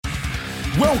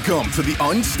Welcome to the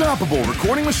Unstoppable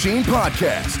Recording Machine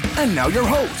Podcast. And now your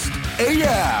host,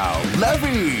 Eyal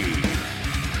Levi.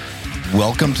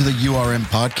 Welcome to the URM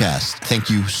Podcast. Thank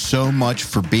you so much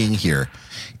for being here.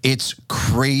 It's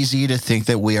crazy to think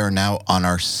that we are now on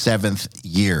our 7th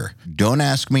year. Don't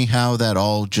ask me how that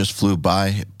all just flew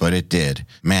by, but it did.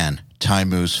 Man, time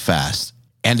moves fast.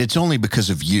 And it's only because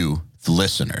of you, the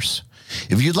listeners.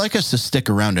 If you'd like us to stick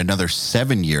around another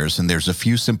 7 years, and there's a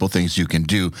few simple things you can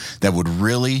do that would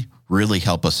really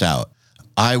help us out.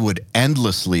 I would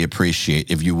endlessly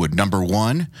appreciate if you would, number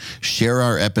 1, share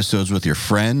our episodes with your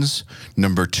friends.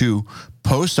 Number 2,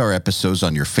 post our episodes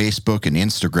on your Facebook and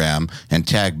Instagram and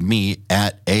tag me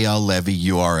at Eyal Levi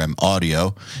URM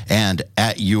Audio and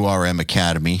at URM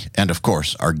Academy, and of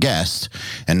course, our guest.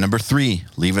 And number 3,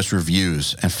 leave us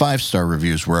reviews and 5-star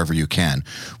reviews wherever you can.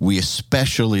 We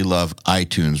especially love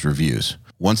iTunes reviews.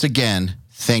 Once again,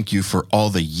 thank you for all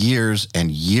the years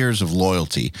and years of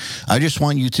loyalty. I just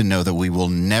want you to know that we will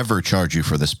never charge you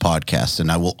for this podcast,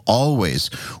 and I will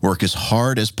always work as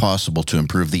hard as possible to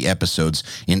improve the episodes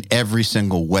in every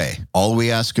single way. All we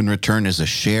ask in return is a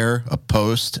share, a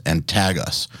post, and tag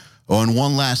us. Oh, and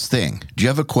one last thing. Do you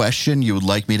have a question you would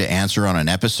like me to answer on an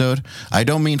episode? I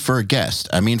don't mean for a guest.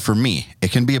 I mean for me.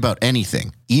 It can be about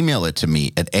anything. Email it to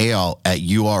me at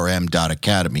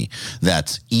eyal@urm.academy.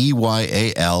 That's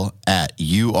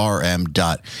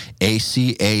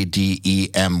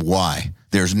EYAL@urm.academy.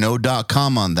 There's no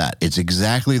 .com on that. It's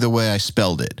exactly the way I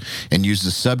spelled it. And use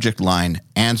the subject line,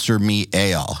 Answer Me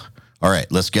Eyal. All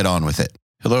right, let's get on with it.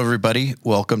 Hello, everybody.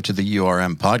 Welcome to the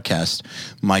URM Podcast.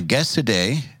 My guest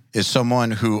today is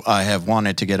someone who I have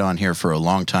wanted to get on here for a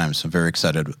long time, so I'm very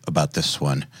excited about this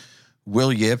one.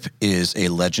 Will Yip is a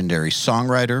legendary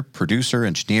songwriter, producer,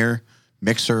 engineer,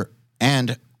 mixer,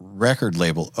 and record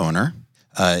label owner.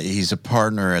 He's a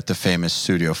partner at the famous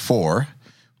Studio 4,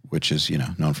 which is,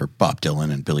 known for Bob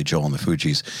Dylan and Billy Joel and the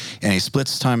Fugees. And he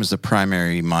splits time as the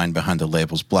primary mind behind the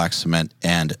labels Black Cement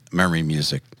and Memory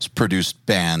Music. He's produced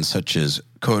bands such as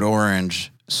Code Orange,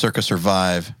 Circa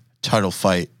Survive, Title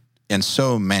Fight, and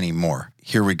so many more.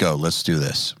 Here we go. Let's do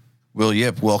this. Will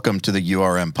Yip, welcome to the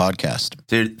URM Podcast.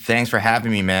 Dude, thanks for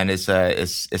having me, man. It's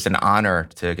an honor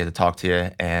to get to talk to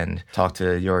you and talk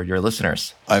to your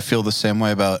listeners. I feel the same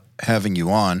way about having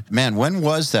you on. Man, when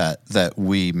was that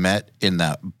we met in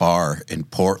that bar in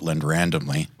Portland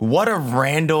randomly? What a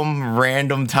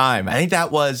random time. I think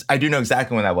I do know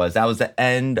exactly when that was. That was the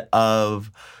end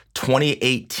of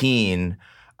 2018.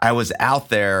 I was out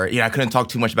there, I couldn't talk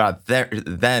too much about it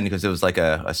then because it was like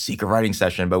a secret writing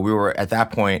session, but we were, at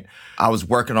that point, I was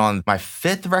working on my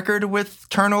 5th record with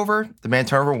Turnover. The band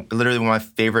Turnover, literally one of my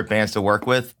favorite bands to work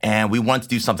with, and we wanted to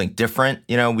do something different.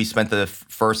 We spent the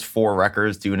first 4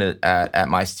 records doing it at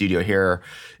my studio here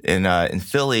in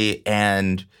Philly,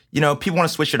 and people want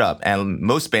to switch it up. And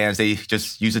most bands, they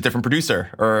just use a different producer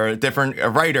or a different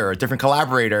writer, a different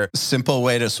collaborator. Simple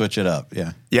way to switch it up,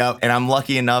 yeah. Yeah, and I'm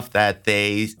lucky enough that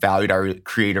they valued our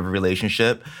creative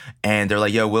relationship. And they're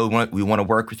like, yo, we want to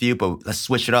work with you, but let's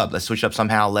switch it up. Let's switch it up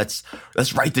somehow. Let's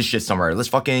write this shit somewhere.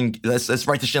 Let's write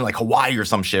this shit in like Hawaii or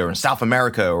some shit, or in South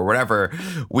America or whatever.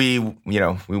 We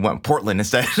went Portland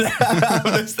instead of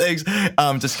those things,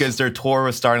 just because their tour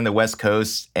was starting the West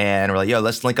Coast. And we're like, yo,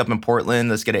 let's link up in Portland.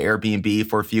 Let's get an Airbnb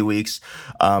for a few weeks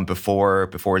before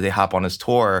they hop on this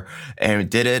tour. And we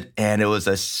did it, and it was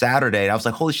a Saturday. And I was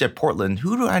like, holy shit, Portland.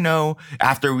 Who do I know?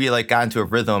 After we got into a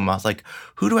rhythm, I was like,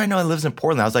 who do I know that lives in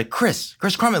Portland? I was like, Chris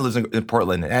Crummett lives in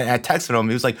Portland. And I texted him.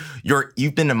 He was like,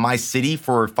 you've been in my city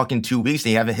for fucking 2 weeks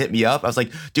and you haven't hit me up? I was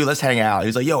like, dude, let's hang out. He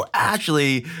was like, yo,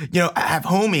 actually, I have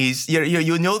homies.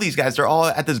 You know these guys. They're all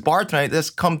at this bar tonight. Let's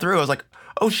come through. I was like,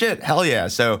 oh shit, hell yeah.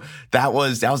 So that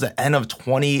was the end of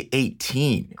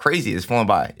 2018. Crazy, it's flown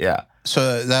by, yeah.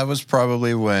 So that was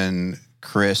probably when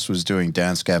Chris was doing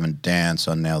Dance Gavin Dance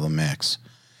on Nail the Mix.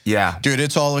 Yeah. Dude,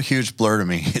 it's all a huge blur to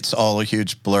me. It's all a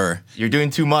huge blur. You're doing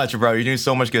too much, bro. You're doing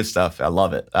so much good stuff. I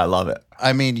love it.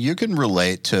 I mean, you can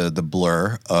relate to the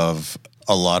blur of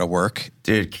a lot of work.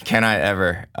 Dude, can I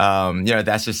ever?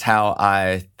 That's just how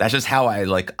I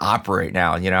operate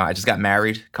now. I just got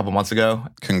married a couple months ago.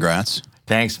 Congrats.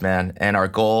 Thanks, man. And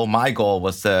my goal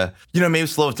was to, maybe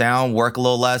slow it down, work a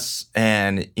little less,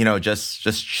 and,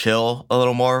 just chill a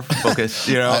little more, focus,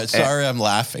 Sorry, I'm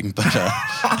laughing, but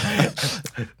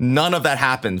none of that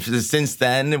happened. Since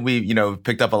then, we,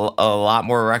 picked up a lot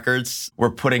more records.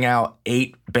 We're putting out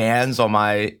 8 bands on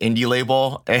my indie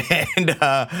label, and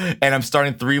I'm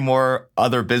starting 3 more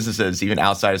other businesses, even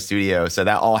outside of studio. So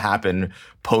that all happened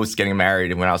post getting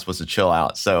married and when I was supposed to chill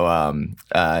out. So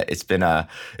it's been a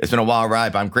wild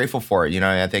ride, but I'm grateful for it.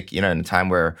 I think in a time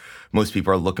where most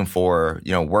people are looking for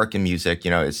work in music,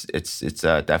 it's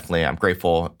definitely, I'm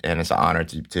grateful, and it's an honor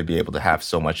to be able to have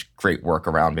so much great work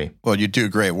around me. Well, you do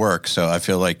great work, so I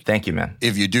feel like thank you, man.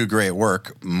 If you do great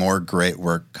work, more great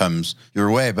work comes your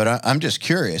way. But I'm just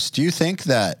curious, do you think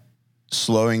that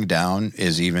slowing down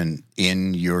is even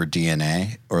in your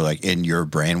DNA or like in your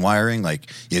brain wiring? Like,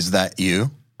 is that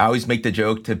you? I always make the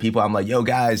joke to people. I'm like, yo,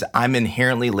 guys, I'm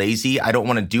inherently lazy. I don't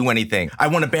want to do anything. I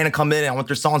want a band to come in and I want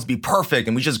their songs to be perfect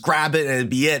and we just grab it and it'd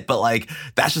be it. But like,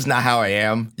 that's just not how I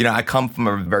am. I come from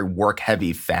a very work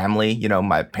heavy family.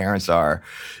 My parents are,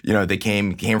 they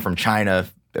came from China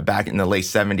back in the late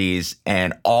 70s,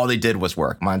 and all they did was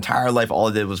work. My entire life, all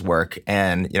I did was work.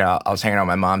 And I was hanging out with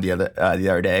my mom the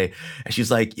other day, and she's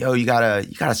like, "Yo, you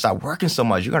gotta stop working so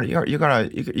much. You're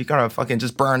gonna fucking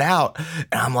just burn out."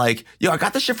 And I'm like, "Yo, I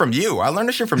got this shit from you. I learned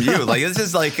this shit from you. Like, this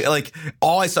is like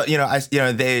all I saw.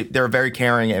 They're very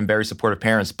caring and very supportive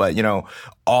parents, but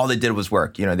all they did was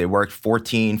work. They worked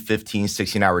 14, 15,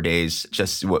 16-hour days,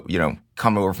 just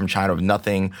coming over from China with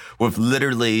nothing, with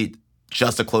literally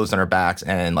just the clothes on their backs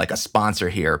and like a sponsor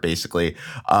here, basically.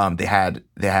 They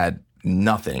had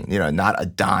nothing, not a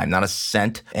dime, not a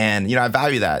cent. And, I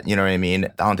value that, you know what I mean? I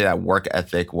don't think that work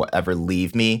ethic will ever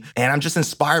leave me. And I'm just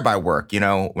inspired by work.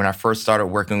 When I first started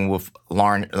working with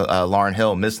Lauryn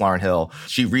Hill, Miss Lauryn Hill,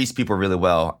 she reads people really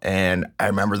well. And I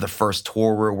remember the first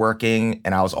tour we were working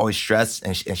and I was always stressed.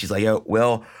 And she's like, "Yo,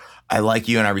 Will, I like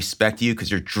you and I respect you because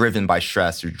you're driven by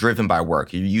stress. You're driven by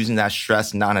work. You're using that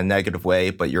stress not in a negative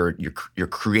way, but you're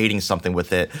creating something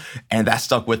with it." And that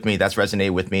stuck with me. That's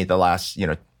resonated with me the last,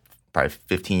 probably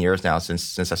 15 years now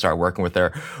since I started working with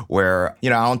her, where, I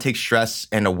don't take stress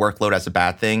and the workload as a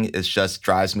bad thing. It just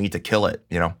drives me to kill it,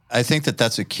 I think that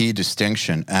that's a key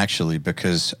distinction, actually,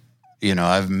 because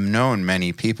I've known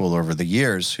many people over the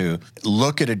years who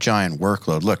look at a giant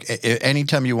workload. Look,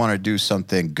 anytime you want to do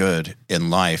something good in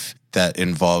life that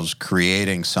involves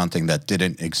creating something that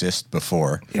didn't exist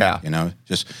before,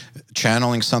 just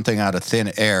channeling something out of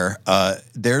thin air,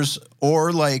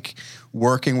 or like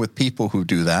working with people who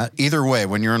do that. Either way,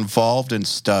 when you're involved in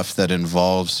stuff that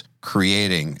involves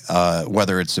creating,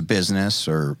 whether it's a business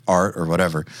or art or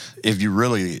whatever, if you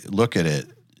really look at it,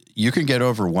 you can get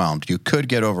overwhelmed. You could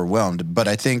get overwhelmed. But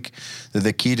I think that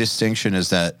the key distinction is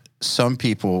that some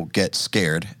people get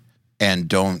scared and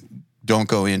don't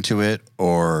go into it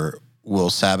or will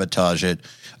sabotage it.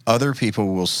 Other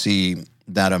people will see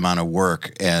that amount of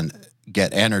work and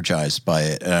get energized by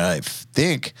it. And I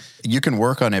think you can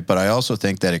work on it, but I also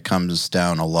think that it comes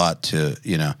down a lot to,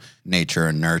 nature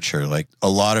and nurture. Like a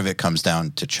lot of it comes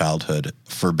down to childhood,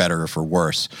 for better or for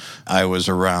worse. I was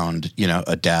around,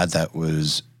 a dad that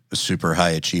was a super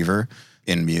high achiever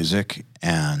in music,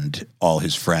 and all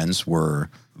his friends were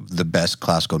the best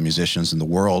classical musicians in the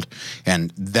world.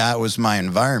 And that was my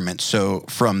environment. So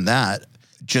from that,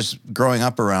 just growing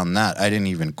up around that, I didn't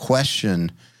even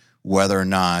question whether or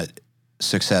not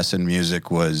success in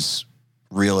music was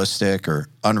realistic or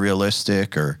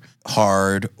unrealistic or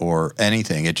hard or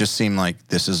anything. It just seemed like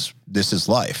this is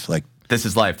life. Like, this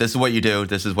is life. This is what you do.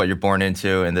 This is what you're born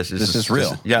into, and this is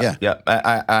real. Yeah.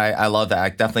 I love that. I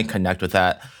definitely connect with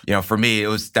that. For me, it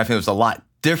was a lot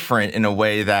different in a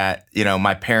way that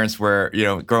my parents were.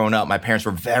 Growing up, my parents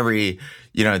were very.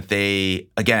 They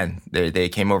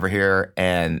came over here,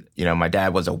 and my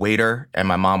dad was a waiter, and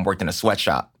my mom worked in a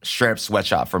sweatshop, straight up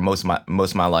sweatshop for most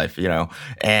of my life.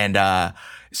 And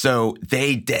so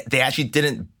they actually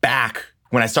didn't back.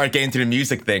 When I started getting into the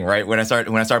music thing, right? When I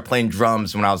started playing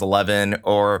drums when I was 11,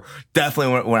 or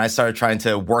definitely when I started trying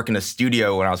to work in a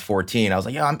studio when I was 14, I was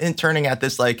like, "Yeah, I'm interning at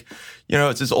this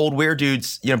it's this old weird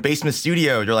dude's basement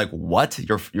studio." You're like, "What?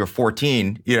 You're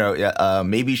 14?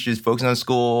 Maybe you should just focus on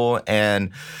school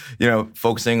and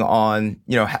focusing on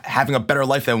having a better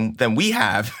life than we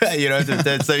have, so you don't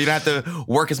have to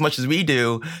work as much as we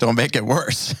do. Don't make it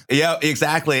worse." Yeah,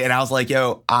 exactly. And I was like,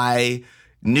 "Yo, I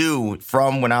knew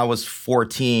from when I was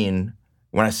 14,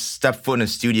 when I stepped foot in a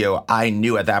studio, I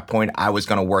knew at that point I was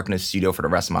going to work in a studio for the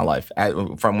rest of my life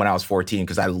from when I was 14,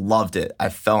 because I loved it. I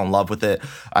fell in love with it.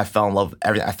 I fell in love with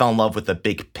everything. I fell in love with the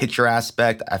big picture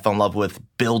aspect. I fell in love with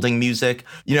building music.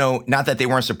 Not that they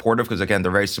weren't supportive, because again,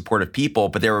 they're very supportive people,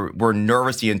 but they were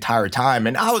nervous the entire time.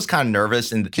 And I was kind of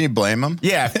nervous. And can you blame them?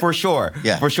 Yeah, for sure.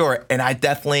 Yeah, for sure. And I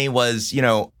definitely was,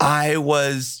 I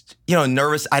was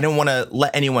nervous. I didn't want to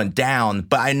let anyone down,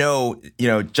 but I know,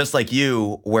 just like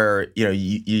you, where,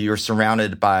 you're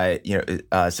surrounded by,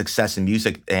 success in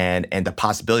music and the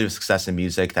possibility of success in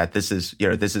music, that this is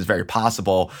very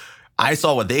possible. I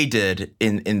saw what they did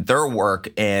in their work,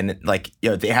 and like, you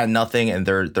know, they had nothing, and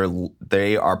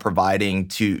they are providing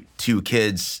to two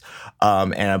kids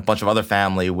and a bunch of other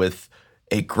family with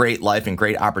a great life and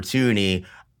great opportunity.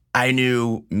 I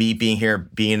knew, me being here,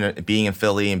 being in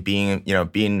Philly and being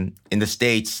in the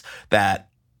States, that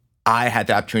I had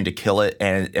the opportunity to kill it,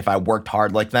 and if I worked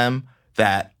hard like them,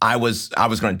 that I was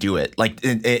going to do it. Like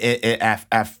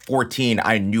at 14,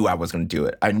 I knew I was going to do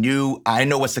it. I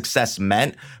know what success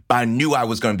meant, but I knew I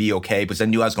was going to be okay because I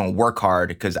knew I was going to work hard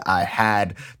because I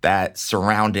had that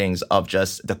surroundings of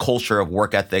just the culture of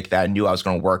work ethic that I knew I was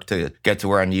going to work to get to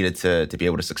where I needed to be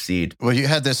able to succeed. Well, you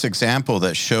had this example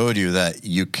that showed you that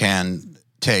you can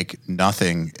take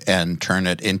nothing and turn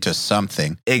it into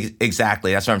something.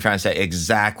 Exactly. That's what I'm trying to say.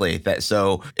 Exactly. That.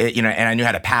 So, and I knew I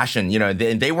had a passion.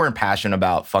 They weren't passionate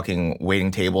about fucking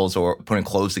waiting tables or putting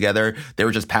clothes together. They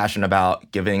were just passionate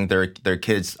about giving their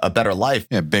kids a better life.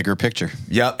 Yeah, bigger picture.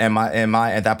 Yep. And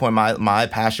my at that point, my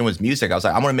passion was music. I was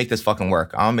like, I'm gonna make this fucking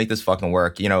work.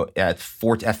 At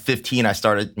 15, I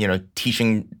started,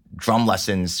 teaching drum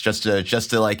lessons just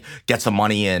to like get some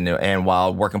money in, and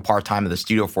while working part-time in the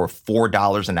studio for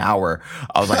 $4 an hour,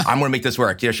 I was like, I'm gonna make this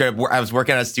work. I was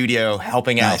working at a studio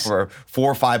helping out for $4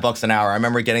 or $5 an hour. I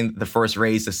remember getting the first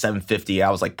raise to $750.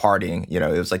 I was like partying,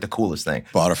 it was like the coolest thing.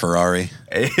 Bought a Ferrari.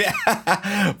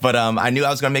 But I knew I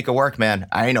was gonna make it work, man.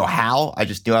 I didn't know how. I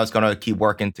just knew I was gonna keep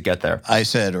working to get there. I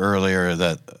said earlier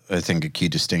that I think a key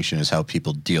distinction is how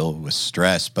people deal with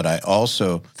stress, but I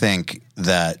also think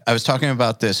that I was talking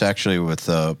about this actually with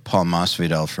Paul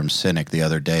Masvidal from Cynic the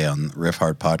other day on Riff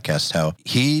Hard podcast, how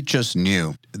he just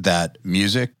knew that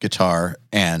music, guitar,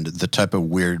 and the type of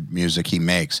weird music he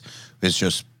makes is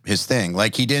just his thing.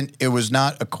 Like it was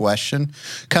not a question.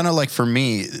 Kind of like for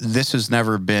me, this has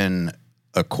never been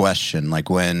a question. Like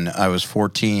when I was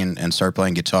 14 and started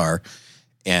playing guitar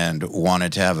and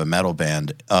wanted to have a metal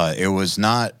band, it was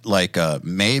not like a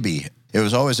maybe. It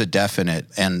was always a definite,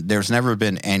 and there's never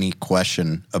been any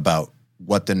question about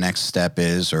what the next step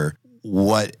is or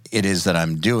what it is that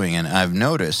I'm doing. And I've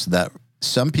noticed that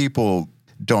some people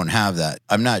don't have that.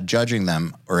 I'm not judging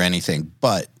them or anything,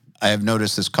 but I have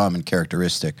noticed this common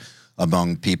characteristic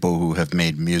among people who have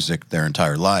made music their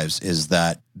entire lives is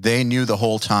that they knew the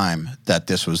whole time that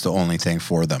this was the only thing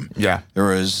for them. Yeah. There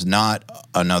was not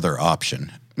another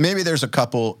option. Maybe there's a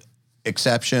couple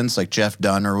exceptions like Jeff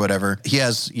Dunn or whatever. He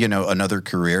has, another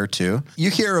career too.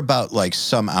 You hear about like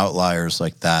some outliers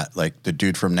like that, like the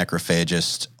dude from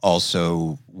Necrophagist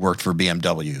also worked for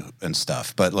BMW and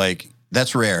stuff, but like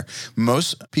that's rare.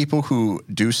 Most people who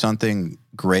do something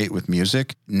great with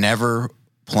music never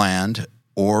planned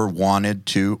or wanted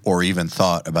to or even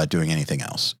thought about doing anything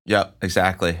else. Yep,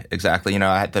 exactly.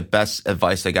 I had the best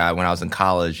advice I got when I was in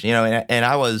college, and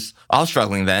I was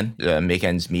struggling then, make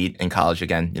ends meet in college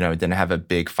again. Didn't have a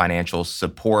big financial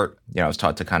support. I was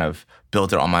taught to kind of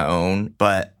build it on my own.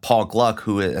 But Paul Gluck,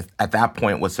 who at that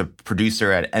point was a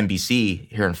producer at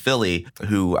NBC here in Philly,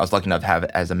 who I was lucky enough to have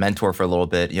as a mentor for a little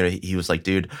bit, he was like,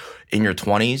 dude, in your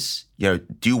 20s,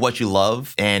 do what you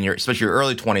love, and especially your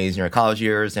early 20s, your college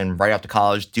years and right after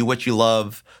college, do what you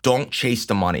love. Don't chase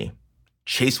the money.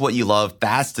 Chase what you love.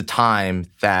 That's the time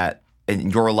that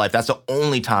in your life, that's the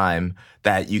only time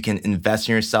that you can invest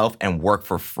in yourself and work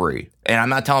for free. And I'm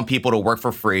not telling people to work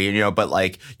for free, but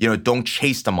like, don't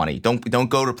chase the money. Don't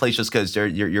go to places because you're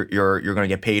going to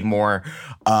get paid more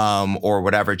or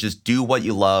whatever. Just do what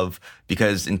you love,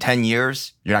 because in 10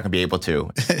 years you're not going to be able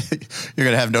to. You're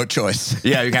going to have no choice.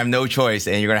 Yeah, you're going to have no choice,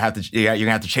 and you're going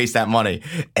to have to chase that money.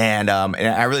 And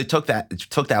I really took that.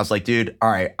 I was like, dude,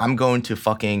 all right, I'm going to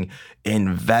fucking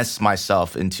invest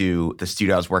myself into the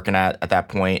studio I was working at that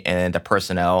point and the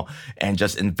personnel, and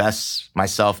just invest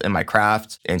myself in my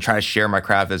craft and try to share my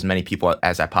craft with as many people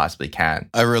as I possibly can.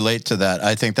 I relate to that.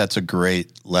 I think that's a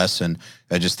great lesson.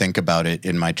 I just think about it.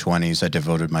 In my 20s, I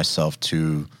devoted myself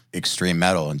to extreme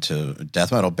metal and to a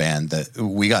death metal band that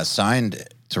we got signed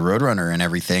to Roadrunner and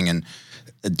everything and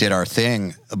did our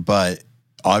thing, but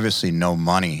obviously no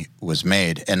money was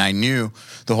made. And I knew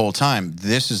the whole time,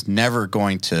 this is never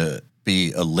going to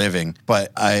be a living,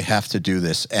 but I have to do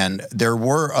this. And there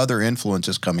were other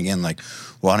influences coming in, like,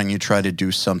 why don't you try to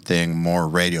do something more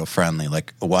radio friendly?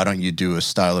 Like, why don't you do a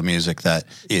style of music that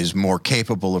is more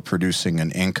capable of producing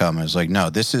an income? I was like, no,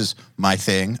 this is my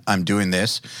thing. I'm doing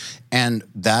this. And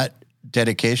that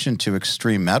dedication to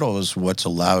extreme metal is what's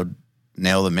allowed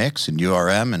Nail the Mix and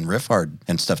URM and Riff Hard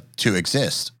and stuff to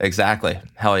exist. Exactly.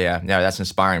 Hell yeah. Yeah, that's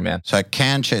inspiring, man. So I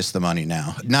can chase the money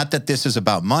now. Not that this is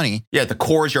about money. Yeah, the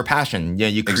core is your passion. Yeah,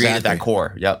 you created that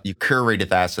core. Yep. You curated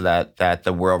that so that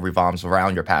the world revolves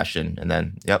around your passion. And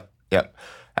then, yep.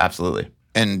 Absolutely.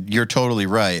 And you're totally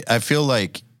right. I feel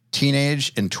like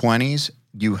teenage and 20s,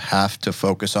 you have to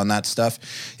focus on that stuff.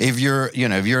 If you're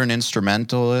an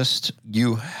instrumentalist,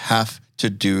 you have to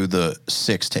do the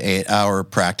 6 to 8 hour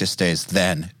practice days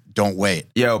then. Don't wait.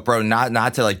 Yo, bro,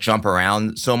 not to like jump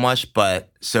around so much, but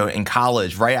so in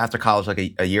college, right after college,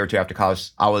 like a year or two after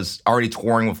college, I was already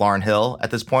touring with Lauryn Hill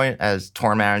at this point as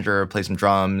tour manager, played some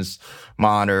drums,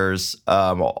 monitors,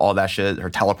 all that shit. Her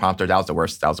teleprompter, that was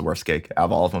the worst gig out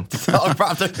of all of them.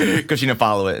 Teleprompter, because she didn't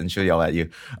follow it and she'll yell at you.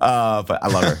 But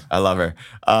I love her.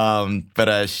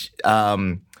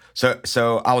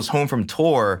 So I was home from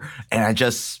tour and I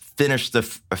just finished the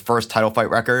first Title Fight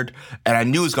record, and I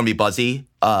knew it was going to be buzzy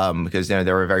because they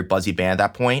were a very buzzy band at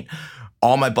that point.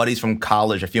 All my buddies from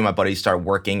college, a few of my buddies started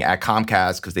working at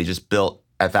Comcast because they just built,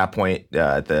 at that point,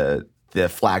 the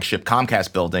flagship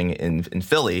Comcast building in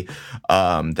Philly.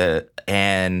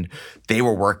 And they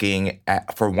were working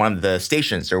for one of the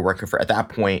stations. They were working for, at that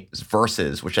point,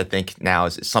 Versus, which I think now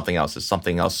is something else. It's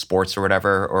something else sports or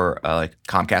whatever, or like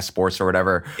Comcast Sports or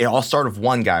whatever. It all started with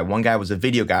one guy. One guy was a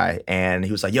video guy, and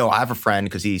he was like, yo, I have a friend,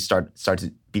 because he started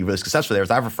to be really successful there.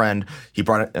 I have a friend, he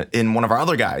brought in one of our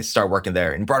other guys, started working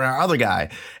there, and brought in our other guy.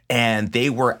 And they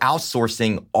were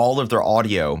outsourcing all of their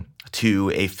audio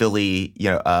to a Philly,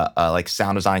 like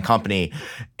sound design company,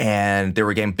 and they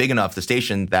were getting big enough, the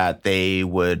station, that they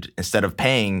would, instead of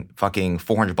paying fucking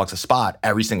 $400 a spot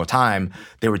every single time,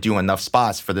 they were doing enough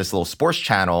spots for this little sports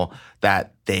channel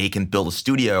that they can build a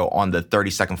studio on the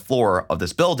 32nd floor of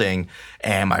this building.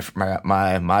 And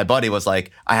my buddy was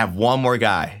like, I have one more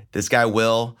guy. This guy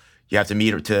Will, you have to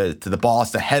meet to the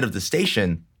boss, the head of the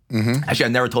station. Mm-hmm. Actually,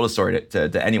 I've never told a story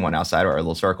to anyone outside our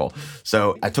little circle.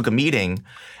 So I took a meeting.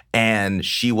 And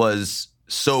she was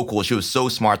so cool. She was so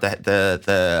smart,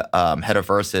 the head of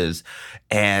Versus.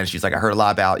 And she's like, I heard a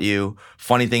lot about you.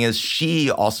 Funny thing is, she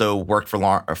also worked for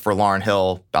Lauryn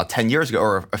Hill about 10 years ago,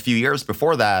 or a few years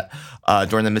before that,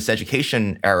 during the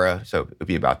Miseducation era. So it would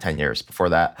be about 10 years before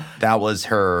that. That was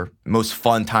her most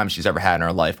fun time she's ever had in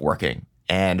her life working.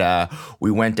 And we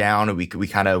went down and we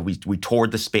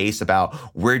toured the space about,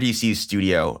 where do you see a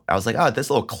studio? I was like, oh, this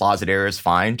little closet area is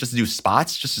fine. Just to do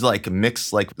spots, just to like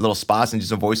mix like little spots and do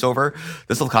some voiceover.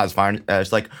 This little closet is fine.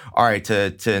 It's like, all right,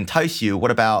 to entice you,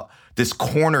 what about this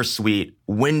corner suite,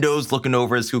 windows looking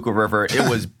over the Schuylkill River? It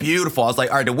was beautiful. I was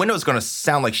like, all right, the window's going to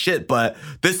sound like shit, but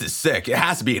this is sick. It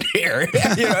has to be in here.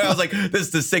 I was like, this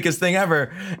is the sickest thing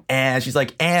ever. And she's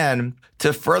like, and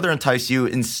to further entice you,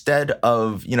 instead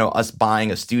of, us buying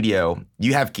a studio,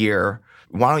 you have gear.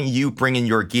 Why don't you bring in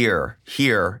your gear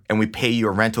here and we pay you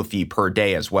a rental fee per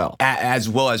day as well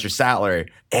as your salary?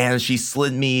 And she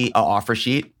slid me an offer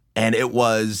sheet, and it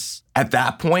was, at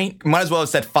that point, might as well have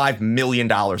said $5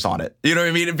 million on it. You know what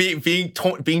I mean?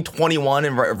 Being 21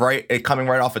 and coming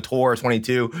right off a tour,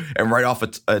 22, and right off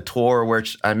a tour where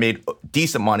I made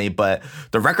decent money, but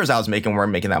the records I was making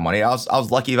weren't making that money. I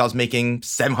was lucky if I was making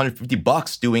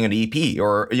 $750 doing an EP,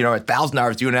 or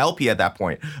 $1,000 doing an LP at that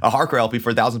point, a hardcore LP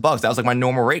for $1,000. That was like my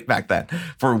normal rate back then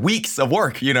for weeks of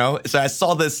work. So I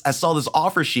saw this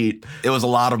offer sheet. It was a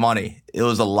lot of money. It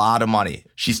was a lot of money.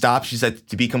 She stopped. She said,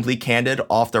 to be completely candid,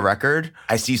 off the record,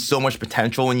 I see so much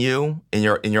potential in you, in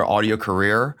your audio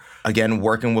career. Again,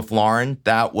 working with Lauryn,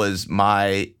 that was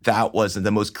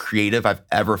the most creative I've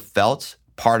ever felt.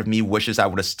 Part of me wishes I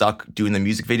would have stuck doing the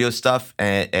music video stuff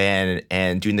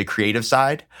and doing the creative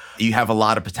side. You have a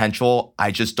lot of potential.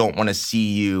 I just don't want to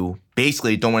see you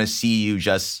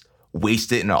just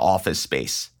waste it in an office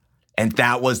space. And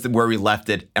that was where we left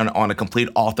it on a complete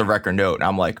off-the-record note. And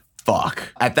I'm like,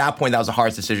 fuck. At that point, that was the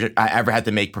hardest decision I ever had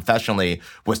to make professionally,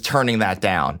 was turning that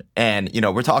down. And,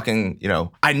 we're talking,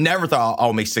 I never thought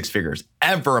I'll make 6 figures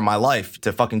ever in my life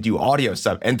to fucking do audio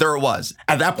stuff. And there it was.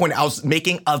 At that point, I was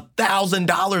making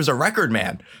 $1,000 a record,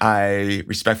 man. I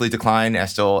respectfully declined. I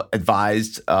still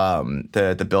advised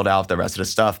the build out the rest of the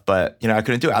stuff, but, I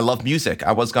couldn't do it. I love music.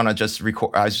 I was going to just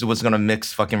record. I just was going to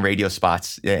mix fucking radio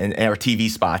spots or TV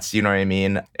spots, you know what I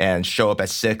mean? And show up at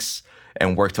 6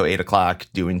 and work till 8 o'clock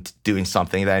doing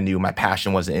something that I knew my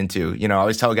passion wasn't into. I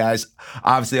always tell guys,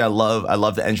 obviously I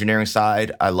love the engineering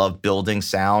side. I love building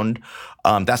sound.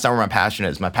 That's not where my passion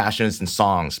is. My passion is in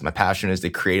songs. My passion is the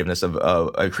creativeness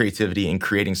of creativity in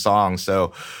creating songs.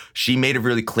 So she made it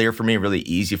really clear for me, really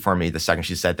easy for me the second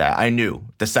she said that. I knew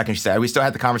the second she said it. We still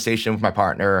had the conversation with my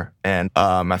partner and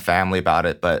my family about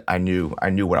it, but I knew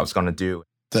what I was going to do.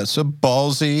 That's a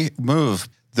ballsy move.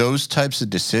 Those types of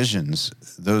decisions,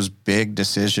 those big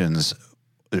decisions,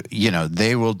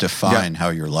 they will define how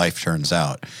your life turns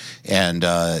out. And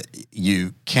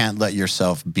you can't let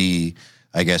yourself be,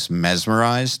 I guess,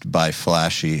 mesmerized by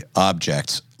flashy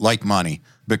objects like money,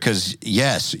 because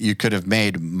yes, you could have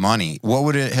made money. What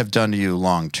would it have done to you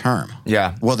long term?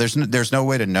 Yeah. Well, there's no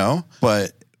way to know,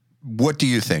 but what do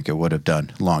you think it would have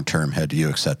done long term had you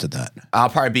accepted that? I'll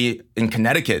probably be in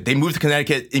Connecticut. They moved to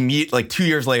Connecticut immediately, like 2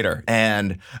 years later.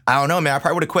 And I don't know, man, I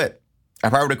probably would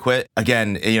have quit.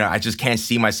 Again, I just can't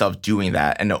see myself doing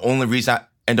that. And the only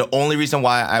reason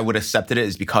why I would have accepted it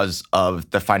is because of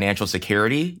the financial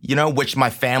security, which my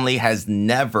family has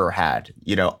never had,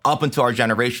 up until our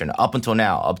generation, up until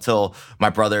now, up till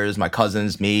my brothers, my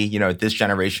cousins, me, this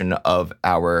generation of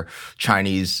our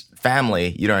Chinese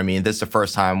family, you know what I mean? This is the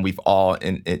first time we've all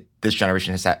this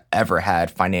generation has ever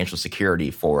had financial security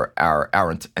for our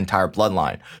entire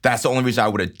bloodline. That's the only reason I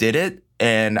would have did it.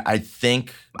 And I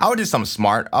think I would do something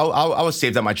smart. I would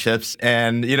save up my chips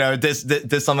and, this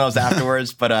something else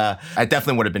afterwards. But I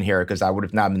definitely would have been here because I would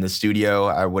have not been in the studio.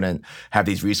 I wouldn't have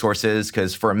these resources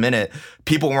because for a minute,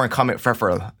 people weren't coming for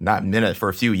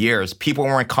a few years. People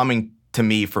weren't coming to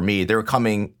me for me. They were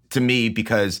coming to me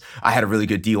because I had a really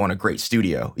good deal on a great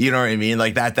studio. You know what I mean?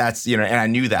 Like that's, and I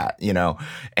knew that,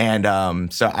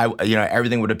 and so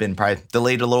everything would have been probably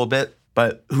delayed a little bit.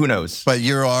 But who knows? But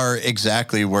you are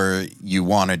exactly where you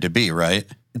wanted to be, right?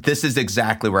 This is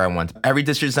exactly where I want. Every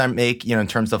decision I make, in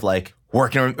terms of like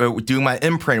working, doing my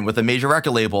imprint with a major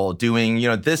record label, doing,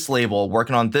 this label,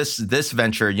 working on this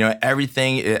venture,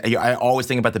 everything. I always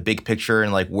think about the big picture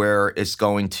and like where it's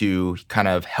going to kind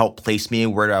of help place me,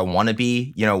 where do I want to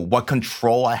be, what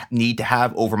control I need to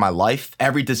have over my life.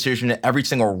 Every decision, every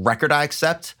single record I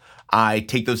accept, I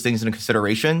take those things into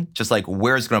consideration, just like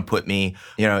where it's going to put me.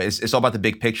 It's all about the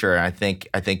big picture. And I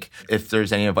think if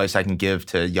there's any advice I can give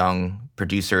to young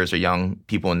producers or young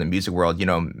people in the music world,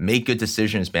 make good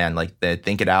decisions, man. Like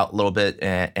think it out a little bit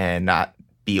and not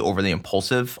be overly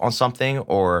impulsive on something.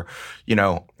 Or,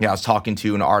 I was talking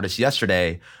to an artist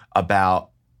yesterday about,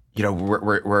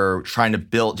 we're trying to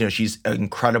build. She's an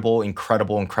incredible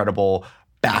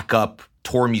backup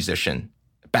tour musician,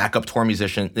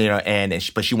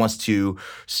 but she wants to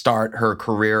start her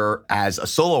career as a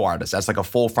solo artist, as like a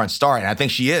full front star. And I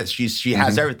think she is. She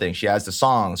has everything. She has the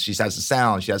songs, she has the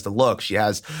sound, she has the look, she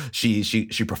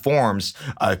performs,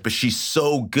 but she's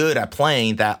so good at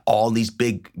playing that all these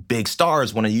big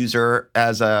stars want to use her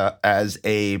as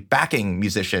a backing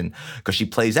musician because she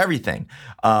plays everything.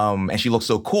 And she looks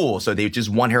so cool. So they just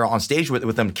want her on stage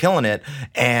with them killing it.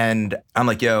 And I'm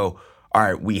like, yo, all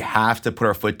right, we have to put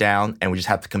our foot down and we just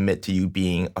have to commit to you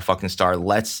being a fucking star.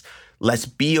 Let's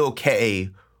be okay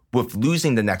with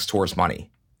losing the next tour's money.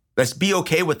 Let's be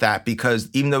okay with that because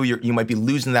even though you might be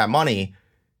losing that money,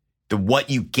 what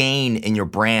you gain in your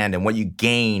brand and what you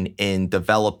gain in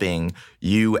developing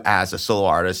you as a solo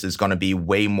artist is going to be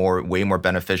way more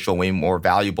beneficial, way more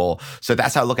valuable. So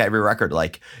that's how I look at every record.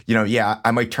 Like,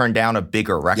 I might turn down a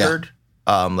bigger record,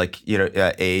 a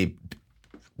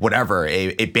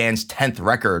band's 10th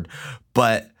record.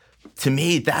 But to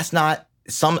me,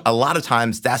 a lot of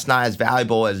times that's not as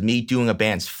valuable as me doing a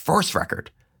band's first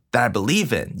record that I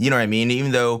believe in. You know what I mean?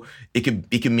 Even though it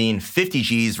could mean 50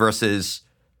 G's versus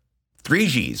 3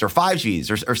 G's or 5 G's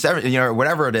or 7, or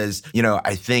whatever it is.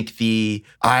 I think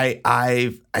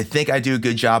I think I do a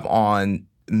good job on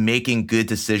making good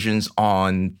decisions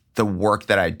on the work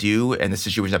that I do and the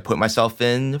situation I put myself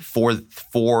in for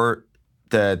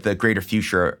the greater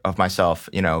future of myself,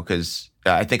 because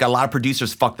I think a lot of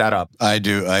producers fuck that up. I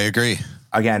do. I agree.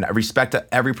 Again, I respect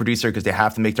every producer because they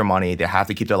have to make their money. They have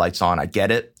to keep their lights on. I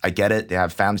get it. They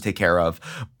have families to take care of.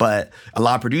 But a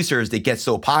lot of producers, they get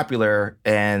so popular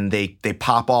and they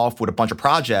pop off with a bunch of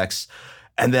projects.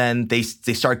 And then they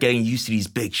start getting used to these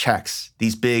big checks,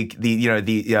 bigger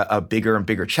and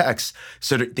bigger checks.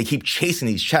 So they keep chasing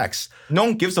these checks. No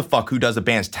one gives a fuck who does a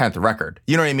band's 10th record.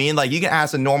 You know what I mean? Like you can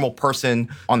ask a normal person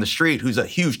on the street who's a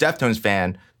huge Deftones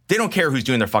fan. They don't care who's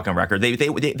doing their fucking record.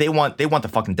 They want the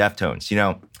fucking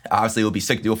Deftones. Obviously it would be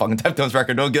sick to do a fucking Deftones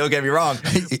record. Don't get me wrong.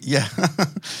 Yeah.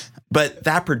 But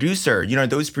that producer,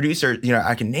 those producers,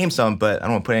 I can name some, but I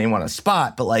don't want to put anyone on the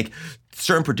spot. But like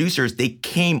certain producers, they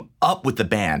came up with the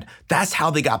band. That's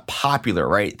how they got popular,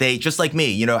 right? They, just like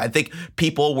me, I think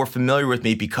people were familiar with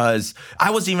me because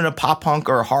I wasn't even a pop punk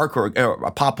or a hardcore or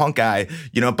a pop punk guy,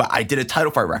 but I did a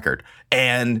Title Fight record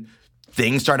and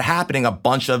things started happening. A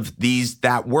bunch of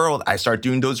that world, I started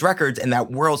doing those records and that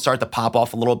world started to pop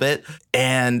off a little bit.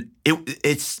 And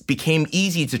it became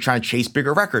easy to try and chase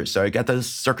bigger records. So I got the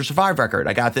Circa Survive record.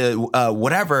 I got the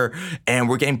whatever, and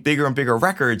we're getting bigger and bigger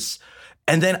records.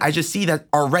 And then I just see that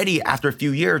already after a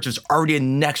few years, there's already a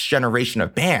next generation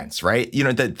of bands, right?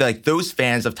 Like those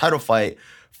fans of Title Fight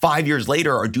 5 years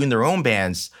later are doing their own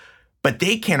bands, but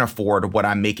they can't afford what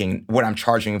I'm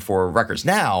charging for records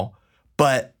now.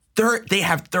 But they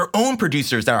have their own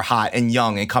producers that are hot and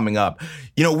young and coming up,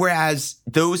 whereas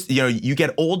those, you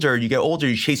get older,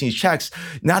 you're chasing these checks.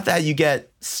 Not that you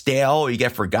get stale or you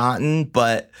get forgotten,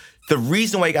 but the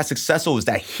reason why you got successful is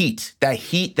that heat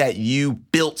that you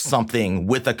built something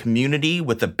with a community,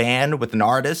 with a band, with an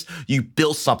artist. You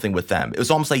built something with them. It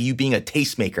was almost like you being a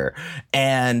tastemaker.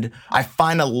 And I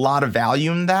find a lot of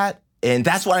value in that. And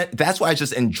that's what I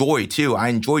just enjoy too. I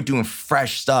enjoy doing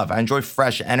fresh stuff. I enjoy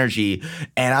fresh energy.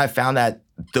 And I found that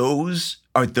those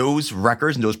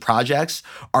records and those projects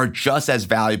are just as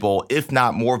valuable, if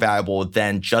not more valuable,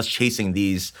 than just chasing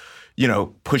these,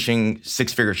 pushing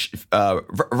six-figure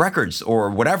records or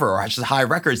whatever, or just high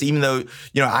records, even though,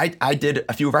 I did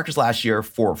a few records last year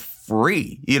for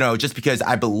free, just because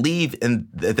I believe in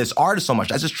this artist so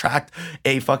much. I just tracked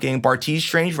a fucking Bartees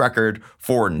Strange record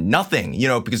for nothing,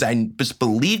 because I just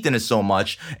believed in it so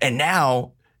much. And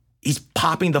now he's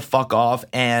popping the fuck off.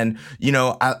 And,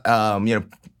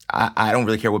 I don't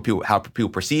really care how people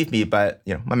perceive me, but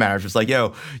my manager was like,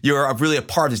 "Yo, you're really a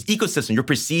part of this ecosystem. You're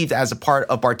perceived as a part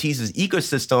of Bartees'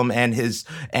 ecosystem and his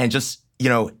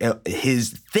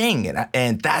thing,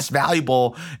 and that's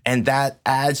valuable, and that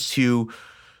adds to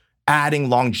adding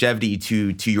longevity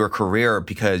to your career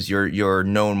because you're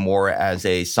known more as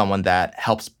someone that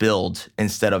helps build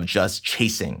instead of just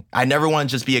chasing. I never want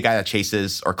to just be a guy that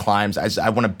chases or climbs. I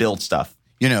want to build stuff."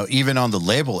 Even on the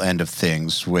label end of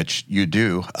things, which you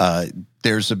do,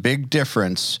 there's a big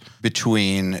difference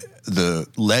between the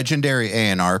legendary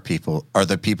A&R people are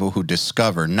the people who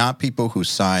discover, not people who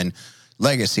sign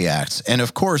legacy acts. And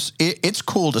of course, it's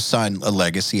cool to sign a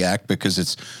legacy act because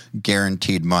it's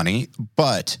guaranteed money.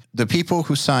 But the people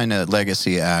who sign a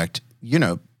legacy act,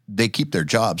 they keep their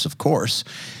jobs, of course.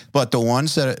 But the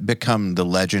ones that become the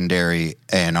legendary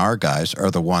A&R guys are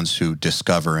the ones who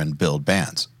discover and build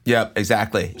bands. Yep,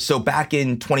 exactly. So back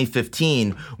in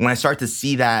 2015, when I started to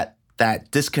see that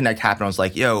disconnect happen, I was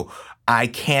like, yo, I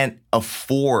can't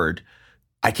afford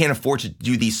to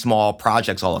do these small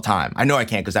projects all the time. I know I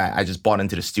can't because I just bought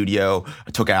into the studio. I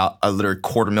took out a literally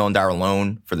 $250,000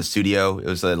 loan for the studio. It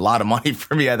was a lot of money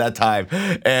for me at that time,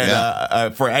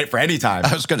 and for any time.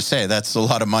 I was going to say that's a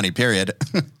lot of money. Period.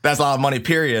 That's a lot of money.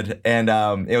 Period. And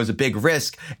it was a big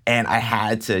risk, and I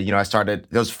had to. I started.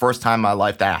 It was the first time in my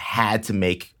life that I had to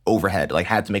make overhead. Like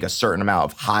had to make a certain amount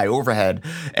of high overhead,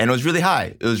 and it was really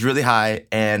high.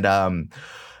 And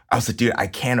I was like, dude, I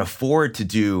can't afford to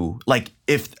do, like,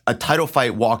 if a title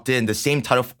fight walked in, the same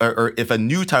title, or if a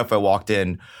new title fight walked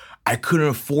in, I couldn't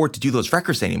afford to do those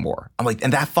records anymore. I'm like,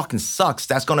 and that fucking sucks.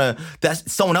 That's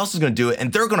someone else is gonna do it,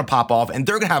 and they're gonna pop off, and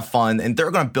they're gonna have fun, and they're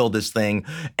gonna build this thing,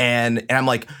 and I'm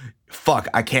like, fuck,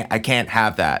 I can't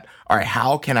have that. All right,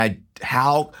 how can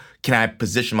I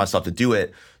position myself to do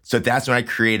it? So that's when I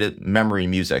created Memory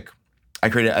Music. I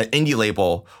created an indie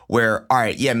label where, all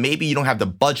right, yeah, maybe you don't have the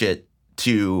budget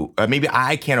to, maybe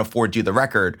I can't afford to do the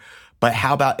record, but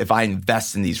how about if I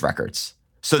invest in these records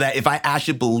so that if I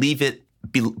actually believe in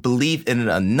it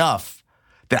enough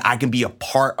that I can be a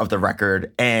part of the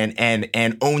record and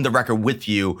own the record with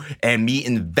you and me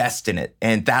invest in it.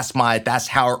 And that's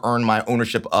how I earn my part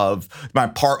ownership of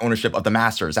the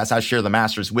masters. That's how I share the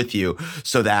masters with you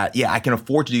so that, yeah, I can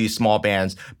afford to do these small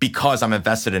bands because I'm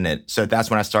invested in it. So that's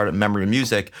when I started Memory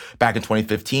Music back in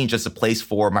 2015, just a place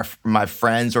for my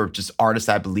friends or just artists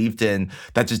I believed in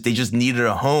that they just needed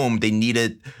a home. They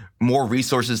needed more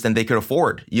resources than they could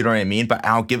afford. You know what I mean? But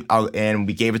and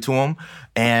we gave it to them.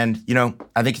 And,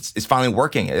 I think it's finally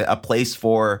working. A place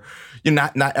for,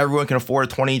 not everyone can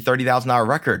afford a $20,000, $30,000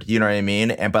 record. You know what I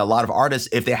mean? But a lot of artists,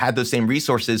 if they had those same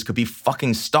resources, could be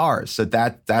fucking stars. So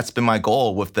that's been my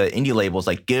goal with the indie labels.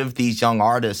 Like, give these young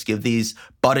artists, give these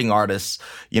budding artists,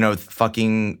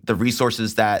 fucking the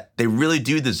resources that they really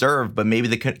do deserve, but maybe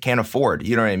they can't afford.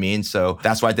 You know what I mean? So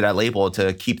that's why I did that label,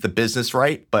 to keep the business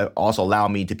right, but also allow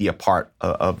me to be a part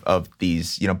of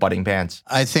these, budding bands.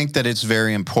 I think that it's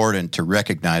very important to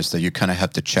recognize that you kind of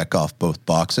have to check off both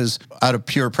boxes out of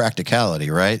pure practicality,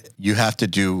 right? You have to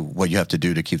do what you have to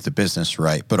do to keep the business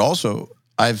right. But also,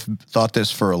 I've thought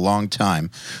this for a long time.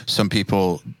 Some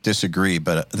people disagree,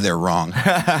 but they're wrong.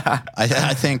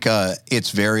 I think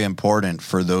it's very important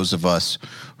for those of us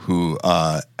who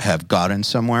have gotten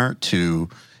somewhere to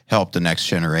help the next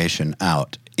generation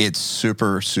out. It's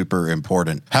super, super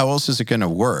important. How else is it going to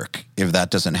work if that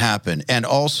doesn't happen? And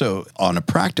also on a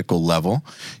practical level,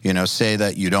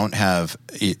 say you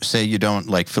don't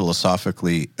like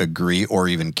philosophically agree or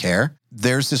even care.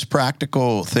 There's this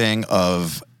practical thing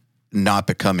of not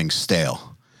becoming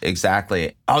stale.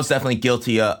 Exactly. I was definitely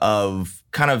guilty of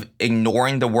kind of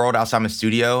ignoring the world outside my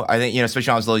studio. I think,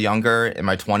 especially when I was a little younger, in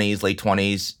my 20s, late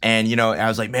 20s. And, I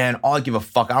was like, man, I don't give a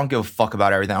fuck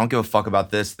about everything. I don't give a fuck about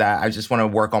this, that. I just want to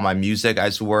work on my music. I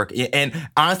just work. And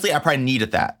honestly, I probably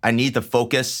needed that. I need the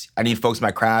focus. I need to focus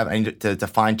my craft. I need to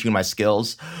fine tune my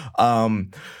skills.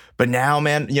 But now,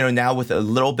 man, now with a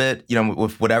little bit,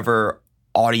 with whatever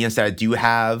audience that I do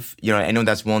have, anyone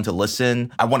that's willing to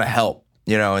listen, I want to help.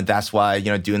 And that's why,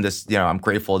 doing this, I'm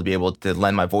grateful to be able to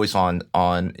lend my voice on,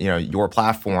 your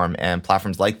platform and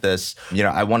platforms like this.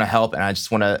 I want to help, and I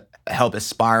just want to help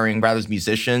aspiring, whether it's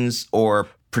musicians or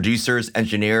producers,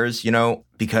 engineers,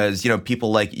 because,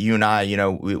 people like you and I,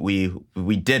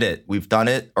 we did it, we've done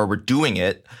it, or we're doing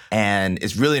it, and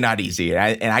it's really not easy.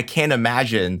 And I can't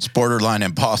imagine. It's borderline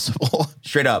impossible.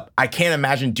 Straight up. I can't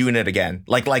imagine doing it again.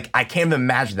 Like I can't even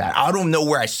imagine that. I don't know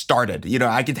where I started.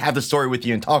 I could have the story with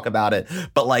you and talk about it,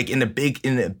 but like in the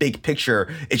big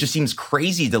picture, it just seems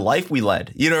crazy the life we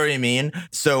led. You know what I mean?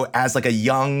 So as like a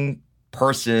young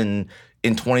person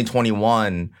in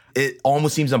 2021, it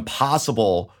almost seems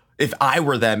impossible. If I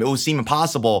were them, it would seem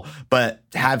impossible. But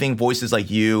having voices like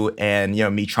you and,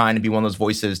 me trying to be one of those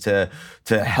voices to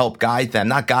help guide them,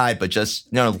 not guide, but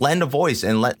just, lend a voice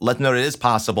and let them know that it is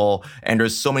possible. And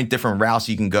there's so many different routes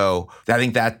you can go. I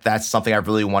think that's something I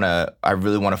really want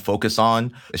to focus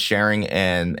on, sharing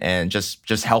and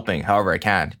just helping however I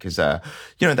can. Because,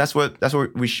 that's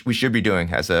what we should be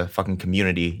doing as a fucking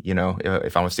community.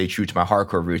 If I want to stay true to my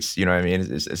hardcore roots, you know what I mean?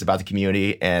 It's about the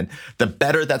community, and the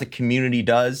better that the community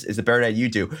does is the better that you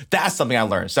do. That's something I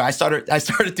learned. So I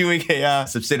started doing a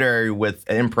subsidiary with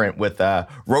an imprint with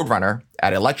Roadrunner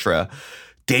at Elektra.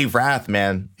 Dave Rath,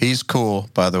 man. He's cool,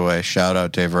 by the way. Shout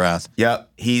out Dave Rath.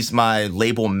 Yep. He's my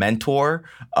label mentor.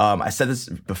 I said this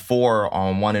before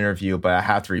on one interview, but I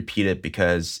have to repeat it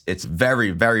because it's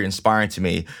very, very inspiring to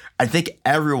me. I think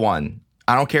everyone,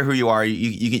 I don't care who you are,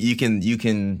 you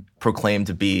can proclaim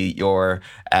to be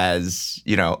as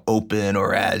open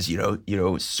or as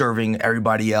serving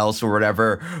everybody else or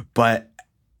whatever. But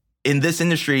in this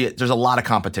industry, there's a lot of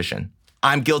competition.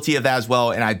 I'm guilty of that as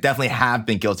well, and I definitely have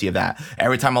been guilty of that.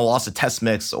 Every time I lost a test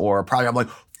mix or a project, I'm like,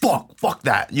 fuck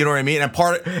that. You know what I mean?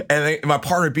 And my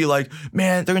partner would be like,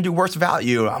 man, they're gonna do worse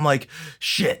value. I'm like,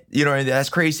 shit, that's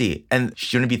crazy. And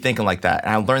shouldn't be thinking like that.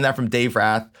 And I learned that from Dave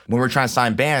Rath. When we're trying to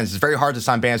sign bands, it's very hard to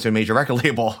sign bands to a major record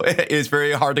label. It's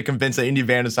very hard to convince an indie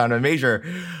band to sign a major.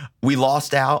 We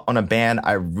lost out on a band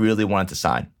I really wanted to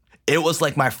sign. It was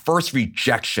like my first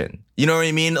rejection. You know what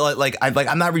I mean? I'm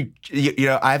not,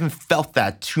 I haven't felt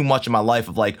that too much in my life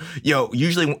of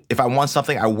usually if I want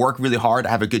something, I work really hard,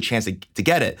 I have a good chance to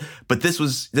get it. But this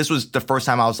was the first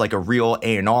time I was like a real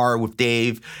A&R with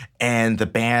Dave, and the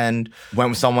band went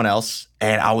with someone else,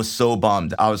 and I was so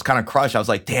bummed. I was kind of crushed. I was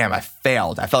like, damn, I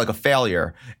failed. I felt like a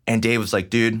failure. And Dave was like,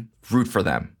 dude, root for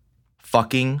them.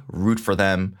 Fucking root for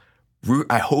them.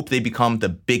 I hope they become the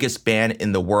biggest band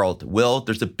in the world. Will,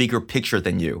 there's a bigger picture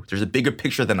than you. There's a bigger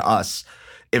picture than us.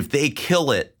 If they kill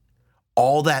it,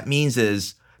 all that means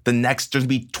is there's going to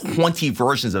be 20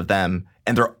 versions of them,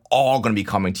 and they're all going to be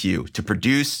coming to you to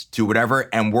produce, to whatever,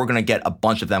 and we're going to get a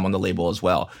bunch of them on the label as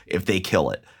well if they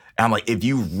kill it. And I'm like, if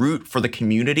you root for the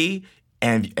community,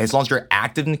 and as long as you're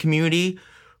active in the community,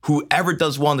 whoever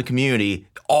does well in the community,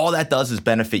 all that does is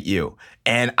benefit you.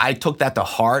 And I took that to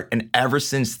heart. And ever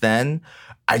since then,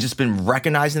 I just been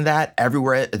recognizing that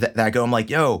everywhere that I go. I'm like,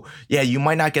 yo, yeah, you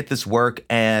might not get this work.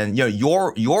 And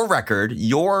your record,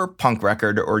 your punk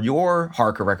record or your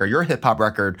hardcore record, your hip hop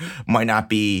record might not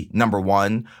be number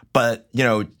one. But,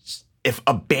 if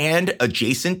a band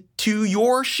adjacent to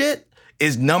your shit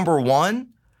is number one,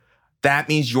 that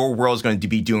means your world is going to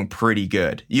be doing pretty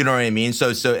good. You know what I mean? So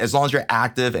as long as you're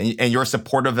active and you're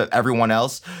supportive of everyone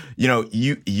else, you're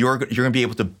going to be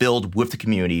able to build with the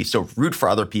community. So root for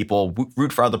other people,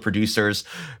 root for other producers,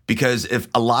 because if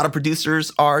a lot of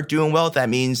producers are doing well, that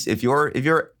means if you're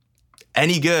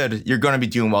any good, you're going to be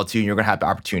doing well too, and you're going to have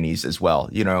opportunities as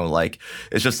well.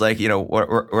 It's just like,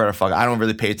 where the fuck, I don't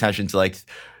really pay attention to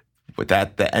with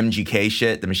the MGK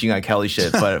shit, the Machine Gun Kelly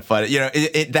shit, but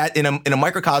that in a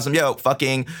microcosm,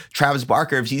 fucking Travis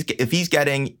Barker, if he's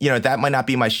getting, that might not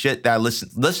be my shit that I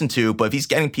listen to, but if he's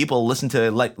getting people to listen to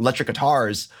electric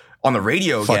guitars on the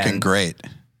radio again, fucking great.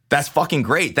 That's fucking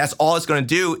great. That's all it's going to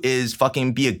do is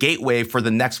fucking be a gateway for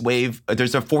the next wave.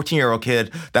 There's a 14-year-old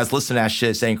kid that's listening to that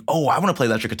shit saying, oh, I want to play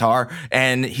electric guitar.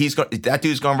 And that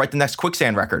dude's going to write the next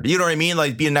Quicksand record. You know what I mean?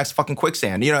 Be the next fucking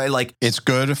Quicksand. It's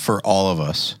good for all of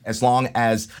us. As long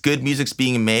as good music's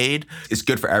being made, it's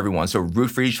good for everyone. So root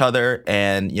for each other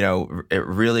and, it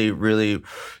really, really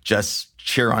just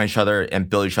cheer on each other and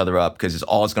build each other up, because it's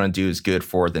all it's going to do is good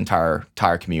for the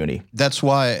entire community. That's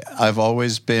why I've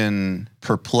always been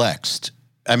perplexed.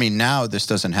 I mean, now this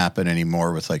doesn't happen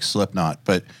anymore with like Slipknot,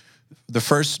 but the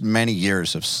first many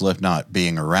years of Slipknot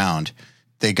being around,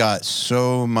 they got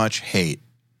so much hate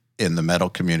in the metal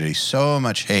community, so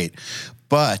much hate.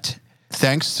 But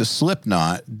thanks to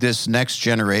Slipknot, this next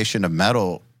generation of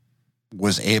metal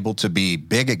was able to be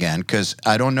big again, because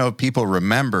I don't know if people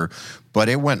remember, but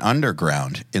it went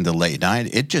underground in the late 90s.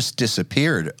 It just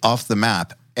disappeared off the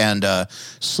map. And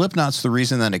Slipknot's the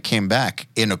reason that it came back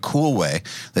in a cool way,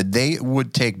 that they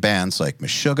would take bands like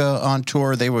Meshuggah on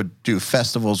tour. They would do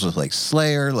festivals with like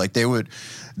Slayer. Like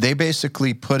they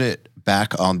basically put it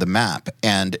back on the map.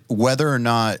 And whether or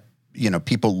not,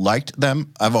 people liked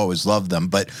them, I've always loved them,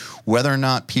 but whether or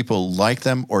not people like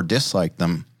them or dislike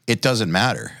them, it doesn't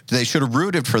matter. They should have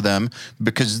rooted for them,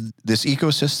 because this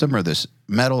ecosystem or this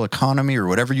metal economy or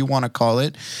whatever you want to call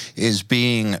it is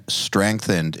being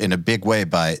strengthened in a big way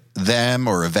by them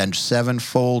or Avenged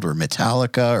Sevenfold or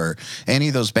Metallica or any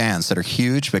of those bands that are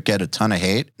huge but get a ton of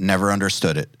hate. Never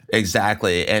understood it.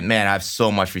 Exactly. And man, I have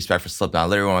so much respect for Slipknot,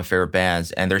 literally one of my favorite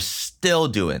bands, and they're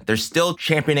still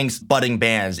championing budding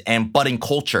bands and budding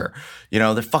culture. They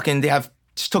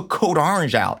just took Code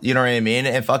Orange out, you know what I mean?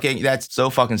 And that's so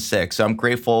fucking sick. So I'm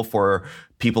grateful for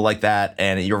people like that.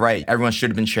 And you're right, everyone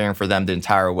should have been cheering for them the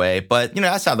entire way. But,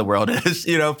 that's how the world is,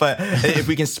 but if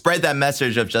we can spread that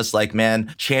message of just like,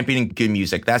 man, championing good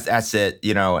music, that's it,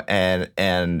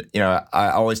 and I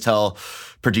always tell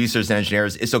producers and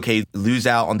engineers, it's okay, lose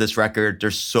out on this record.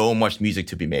 There's so much music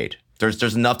to be made.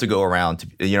 There's enough to go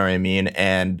around, you know what I mean?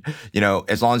 And,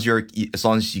 as long as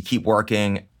you keep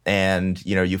working and,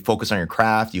 you focus on your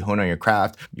craft, you hone on your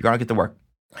craft, you're going to get the work.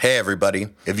 Hey, everybody.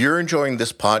 If you're enjoying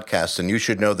this podcast, then you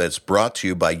should know that it's brought to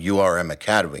you by URM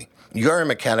Academy. URM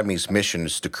Academy's mission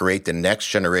is to create the next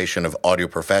generation of audio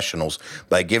professionals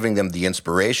by giving them the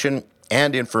inspiration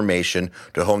and information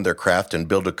to hone their craft and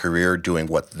build a career doing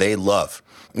what they love.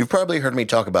 You've probably heard me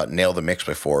talk about Nail the Mix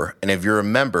before, and if you're a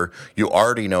member, you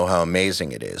already know how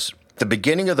amazing it is. At the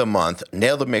beginning of the month,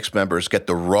 Nail the Mix members get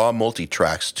the raw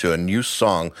multi-tracks to a new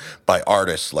song by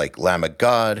artists like Lamb of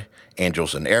God,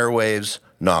 Angels and Airwaves,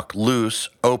 Knock Loose,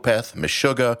 Opeth,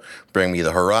 Meshuggah, Bring Me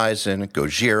the Horizon,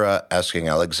 Gojira, Asking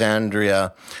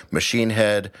Alexandria, Machine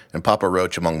Head, and Papa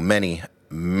Roach, among many,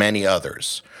 many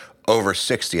others. Over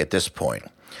 60 at this point.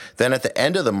 Then at the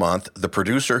end of the month, the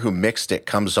producer who mixed it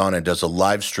comes on and does a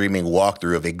live streaming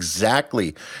walkthrough of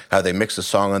exactly how they mix the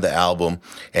song on the album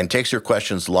and takes your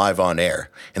questions live on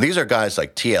air. And these are guys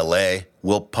like TLA,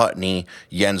 Will Putney,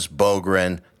 Jens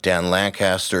Bogren, Dan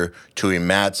Lancaster, Tui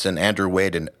Madsen, Andrew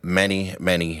Wade, and many,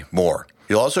 many more.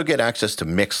 You'll also get access to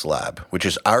MixLab, which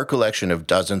is our collection of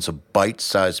dozens of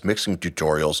bite-sized mixing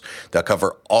tutorials that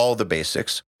cover all the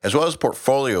basics, as well as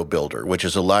Portfolio Builder, which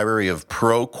is a library of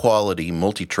pro-quality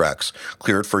multi-tracks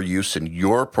cleared for use in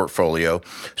your portfolio,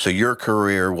 so your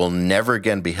career will never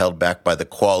again be held back by the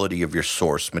quality of your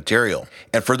source material.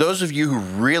 And for those of you who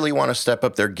really want to step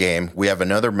up their game, we have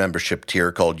another membership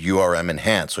tier called URM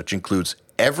Enhance, which includes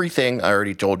everything I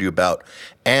already told you about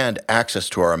and access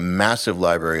to our massive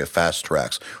library of fast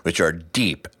tracks, which are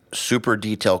deep, super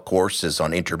detailed courses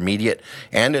on intermediate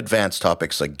and advanced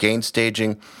topics like gain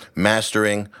staging,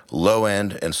 mastering, low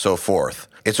end, and so forth.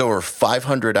 It's over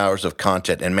 500 hours of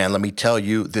content, and man, let me tell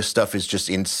you, this stuff is just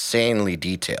insanely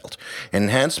detailed.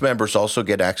 Enhanced members also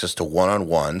get access to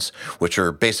one-on-ones, which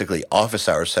are basically office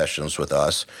hour sessions with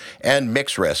us, and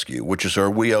Mix Rescue, which is where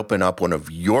we open up one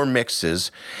of your mixes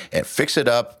and fix it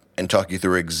up and talk you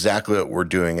through exactly what we're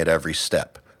doing at every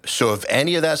step. So if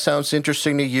any of that sounds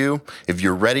interesting to you, if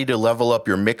you're ready to level up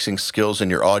your mixing skills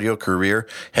in your audio career,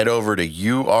 head over to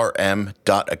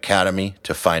urm.academy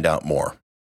to find out more.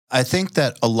 I think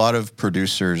that a lot of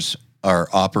producers are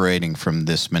operating from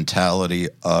this mentality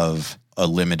of a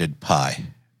limited pie,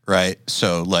 right?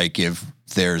 So like if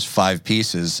there's 5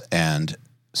 pieces and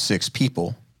 6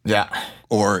 people,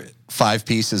 or 5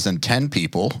 pieces and 10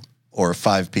 people, or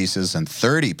 5 pieces and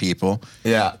 30 people.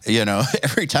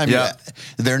 Every time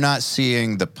they're not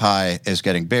seeing the pie is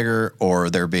getting bigger or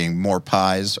there being more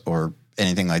pies or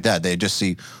anything like that. They just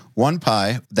see one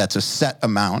pie that's a set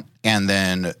amount and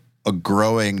then a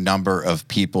growing number of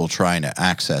people trying to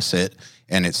access it,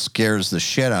 and it scares the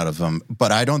shit out of them.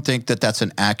 But I don't think that that's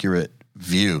an accurate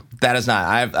view. That is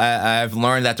not. I've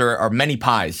learned that there are many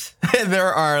pies.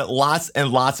 There are lots and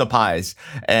lots of pies.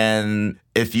 And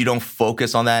if you don't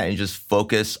focus on that and you just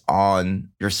focus on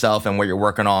yourself and what you're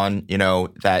working on,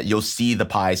 that you'll see the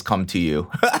pies come to you.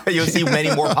 You'll see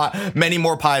many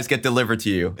more pies get delivered to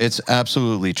you. It's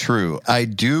absolutely true. I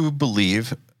do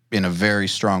believe in a very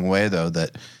strong way, though,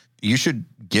 that you should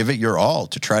give it your all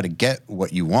to try to get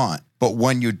what you want. But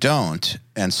when you don't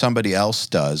and somebody else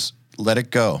does, let it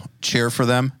go. Cheer for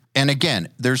them. And again,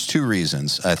 there's two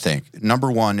reasons, I think.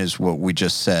 Number one is what we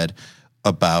just said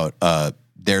about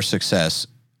their success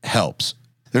helps.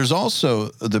 There's also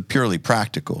the purely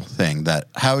practical thing that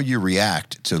how you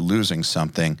react to losing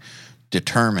something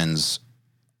determines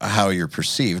how you're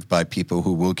perceived by people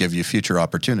who will give you future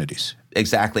opportunities.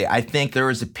 Exactly. I think there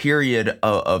was a period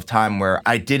of time where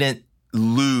I didn't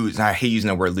lose. And I hate using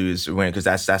the word lose because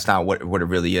that's not what it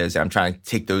really is. I'm trying to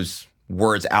take those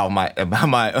words out of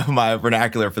my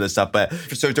vernacular for this stuff. But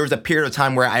so there was a period of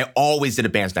time where I always did a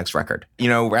band's next record. You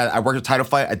know, I worked with Title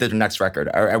Fight, I did their next record.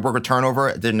 I worked with Turnover,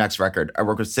 I did their next record. I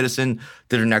worked with Citizen,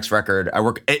 did their next record.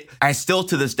 I still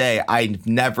to this day, I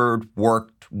never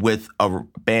worked with a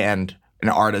band, an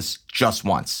artist just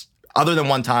once. Other than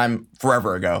one time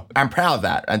forever ago. I'm proud of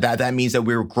that. And that means that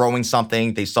we were growing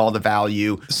something. They saw the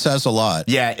value. Says a lot.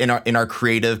 Yeah, in our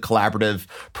creative, collaborative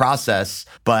process.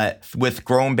 But with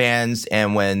growing bands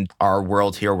and when our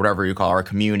world here, whatever you call our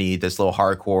community, this little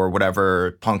hardcore,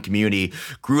 whatever punk community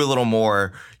grew a little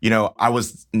more, you know, I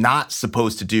was not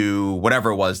supposed to do whatever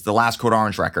it was, the last Code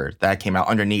Orange record that came out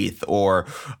underneath or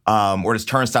this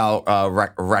Turnstile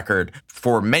record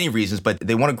for many reasons, but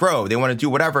they want to grow. They want to do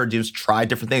whatever, just try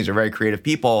different things. They're very creative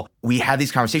people. We had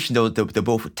these conversations, they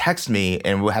both would text me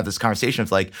and we'll have this conversation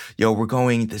of like, yo, we're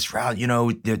going this route, you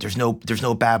know, there's no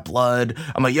bad blood.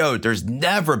 I'm like, yo, there's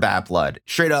never bad blood.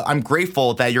 Straight up, I'm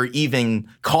grateful that you're even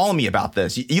calling me about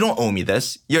this. You don't owe me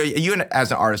this. You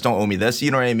as an artist don't owe me this. You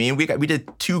know what I mean? We did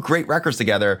 2 great records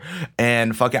together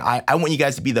and fucking, I want you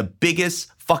guys to be the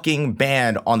biggest fucking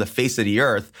band on the face of the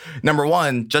earth. Number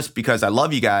one, just because I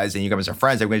love you guys and you guys are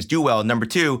friends, everybody's do well. Number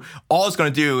two, all it's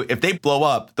going to do, if they blow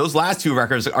up, those last 2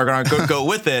 records are going to go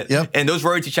with it. Yep. And those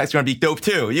royalty checks are going to be dope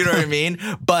too. You know what I mean?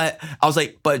 But I was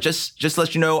like, but just to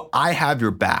let you know, I have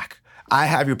your back. I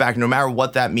have your back. No matter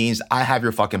what that means, I have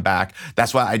your fucking back.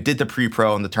 That's why I did the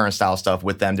pre-pro and the Turnstile stuff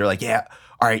with them. They're like, yeah,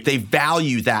 all right. They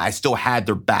value that I still had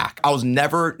their back. I was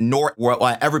never, nor will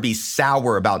I ever be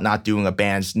sour about not doing a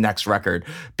band's next record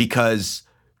because,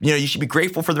 you know, you should be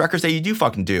grateful for the records that you do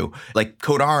fucking do. Like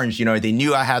Code Orange, you know, they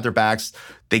knew I had their backs.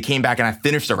 They came back and I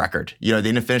finished the record. You know,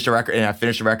 they didn't finish the record and I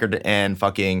finished the record and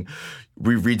fucking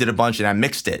we redid a bunch and I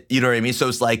mixed it. You know what I mean? So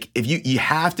it's like, if you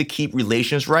have to keep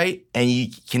relations right and you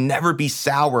can never be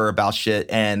sour about shit.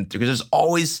 And because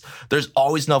there's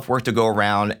always enough work to go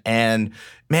around. And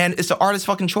man, it's the artist's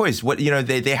fucking choice. What, you know,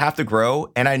 they have to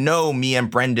grow. And I know me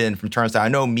and Brendan from Turnstile, I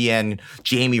know me and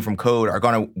Jamie from Code are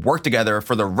going to work together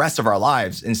for the rest of our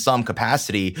lives in some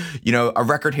capacity. You know, a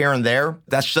record here and there,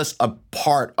 that's just a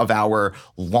part of our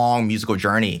long musical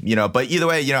journey, you know. But either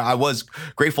way, you know, I was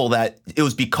grateful that it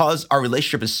was because our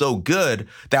relationship is so good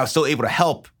that I was still able to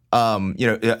help, you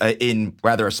know, in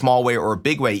rather a small way or a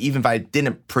big way, even if I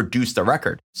didn't produce the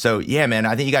record. So yeah, man,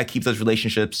 I think you got to keep those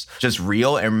relationships just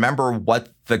real and remember what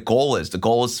the goal is. The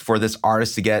goal is for this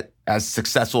artist to get as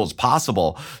successful as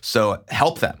possible. So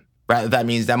help them. Right?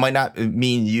 That might not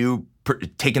mean you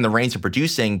taking the reins of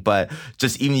producing, but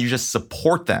just even you just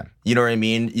support them. You know what I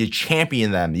mean? You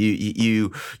champion them.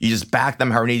 You just back them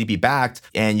how they need to be backed,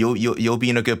 and you'll be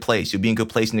in a good place. You'll be in a good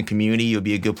place in the community. You'll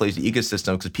be a good place in the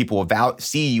ecosystem because people will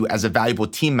see you as a valuable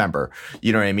team member.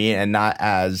 You know what I mean? And not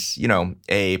as, you know,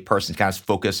 a person kind of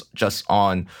focus just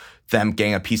on them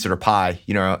getting a piece of their pie.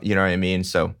 You know what I mean?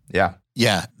 So yeah.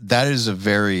 Yeah, that is a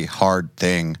very hard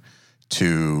thing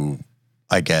to,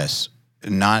 I guess,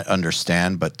 not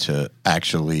understand, but to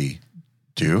actually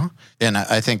do. And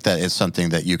I think that it's something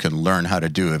that you can learn how to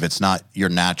do if it's not your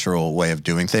natural way of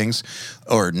doing things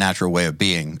or natural way of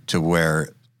being, to where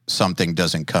something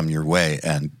doesn't come your way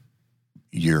and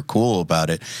you're cool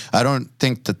about it. I don't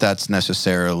think that that's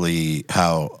necessarily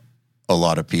how a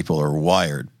lot of people are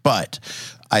wired, but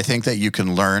I think that you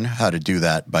can learn how to do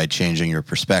that by changing your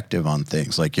perspective on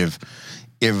things. Like if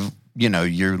you know,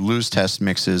 you lose test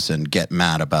mixes and get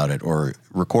mad about it, or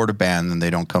record a band and they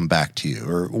don't come back to you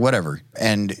or whatever,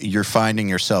 and you're finding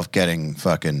yourself getting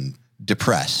fucking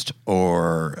depressed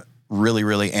or really,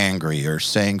 really angry or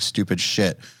saying stupid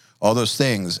shit, all those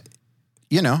things,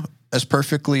 you know, as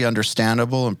perfectly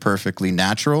understandable and perfectly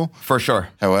natural. For sure.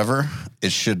 However,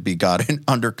 it should be gotten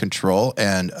under control,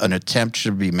 and an attempt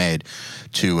should be made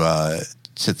to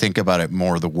think about it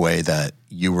more the way that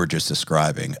you were just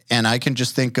describing. And I can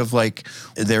just think of, like,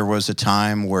 there was a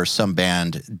time where some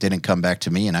band didn't come back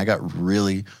to me and I got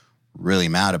really, really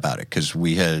mad about it because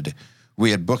we had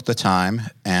booked the time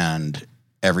and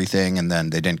everything, and then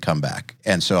they didn't come back.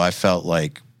 And so I felt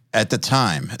like At the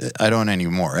time, I don't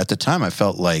anymore. At the time, I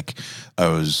felt like I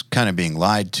was kind of being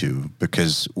lied to,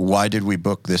 because why did we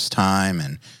book this time?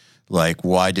 And like,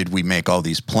 why did we make all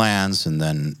these plans? And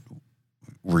then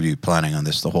were you planning on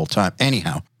this the whole time?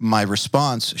 Anyhow, my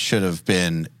response should have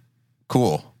been,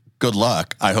 cool, good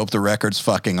luck. I hope the record's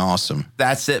fucking awesome.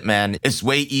 That's it, man. It's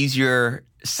way easier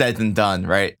said than done,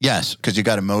 right? Yes, because you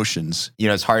got emotions. You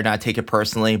know, it's hard not to take it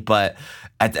personally, but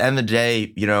at the end of the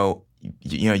day, you know,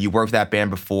 you worked with that band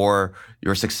before, you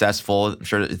were successful. I'm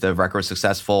sure the record was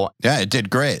successful. Yeah, it did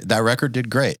great. That record did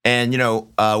great. And, you know,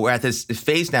 we're at this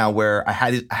phase now where I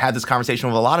had this conversation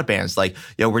with a lot of bands. Like,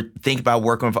 you know, we're thinking about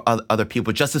working with other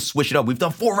people just to switch it up. We've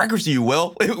done 4 records to you,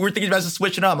 Will. We're thinking about just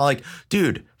switching up. I'm like,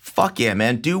 dude, fuck yeah,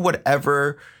 man. Do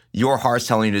whatever your heart's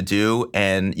telling you to do,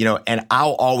 and you know, and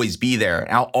I'll always be there.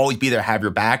 And I'll always be there, have your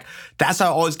back. That's how I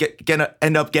always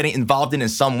end up getting involved in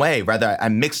some way. Whether I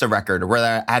mix a record, or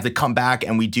whether I have to come back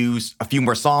and we do a few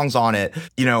more songs on it.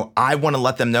 You know, I want to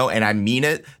let them know, and I mean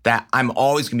it, that I'm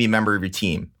always gonna be a member of your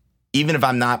team. Even if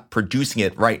I'm not producing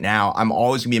it right now, I'm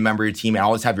always gonna be a member of your team and I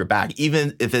always have your back.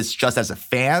 Even if it's just as a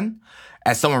fan,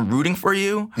 as someone rooting for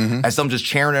you, as someone just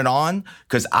cheering it on,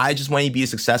 because I just want you to be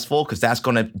successful, because that's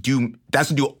gonna do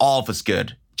all of us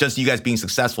good. Just you guys being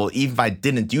successful, even if I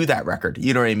didn't do that record,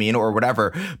 you know what I mean, or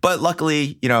whatever. But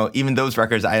luckily, you know, even those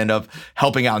records, I end up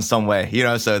helping out in some way, you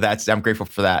know. So I'm grateful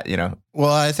for that, you know.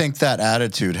 Well, I think that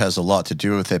attitude has a lot to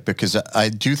do with it, because I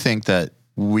do think that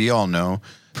we all know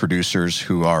producers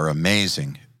who are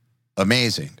amazing,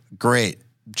 great,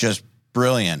 just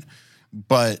brilliant,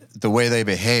 but the way they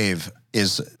behave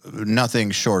is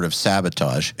nothing short of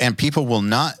sabotage. And people will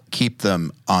not keep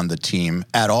them on the team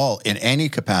at all in any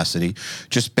capacity,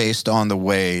 just based on the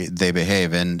way they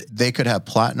behave. And they could have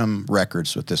platinum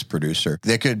records with this producer.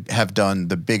 They could have done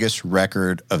the biggest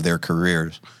record of their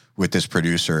careers with this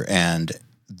producer. And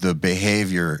the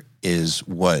behavior is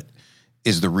what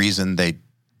is the reason they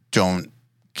don't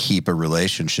keep a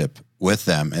relationship with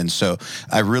them. And so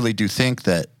I really do think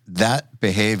that that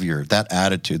behavior, that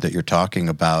attitude that you're talking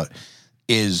about,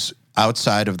 is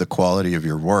outside of the quality of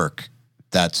your work.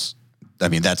 That's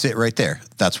it right there.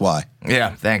 That's why.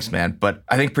 Yeah, thanks, man. But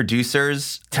I think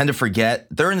producers tend to forget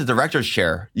they're in the director's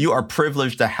chair. You are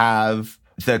privileged to have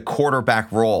the quarterback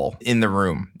role in the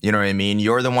room. You know what I mean?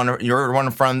 You're the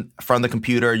one from the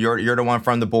computer. You're the one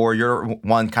from the board. You're the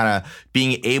one kind of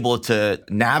being able to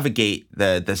navigate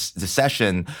the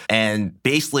session, and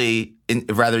basically,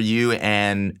 rather you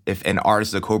and if an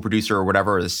artist is a co-producer or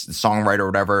whatever, a songwriter or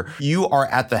whatever, you are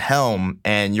at the helm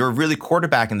and you're really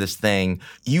quarterbacking this thing.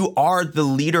 You are the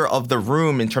leader of the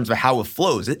room in terms of how it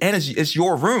flows. And it's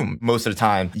your room most of the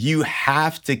time. You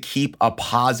have to keep a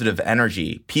positive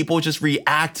energy. People just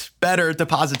react better to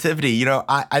positivity. You know,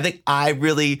 I think I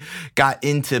really got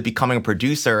into becoming a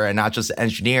producer and not just an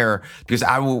engineer, because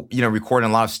I will, you know, record in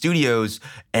a lot of studios,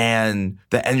 and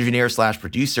the engineer /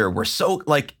 producer were so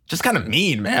like just kind of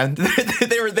mean, man.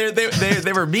 they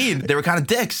were mean. They were kind of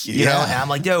dicks, you know? And I'm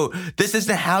like, yo, this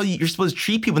isn't how you're supposed to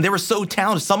treat people. And they were so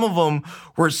talented. Some of them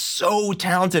were so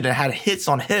talented and had hits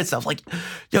on hits. I was like,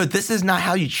 yo, this is not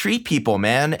how you treat people,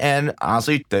 man. And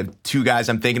honestly, the 2 guys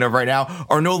I'm thinking of right now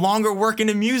are no longer working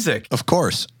in music. Of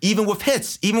course. Even with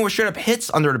hits, even with straight up hits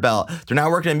under the belt, they're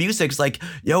not working in music. It's like,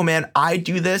 yo, man, I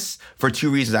do this for 2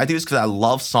 reasons. I do this because I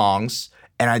love songs.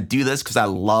 And I do this because I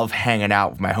love hanging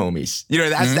out with my homies. You know,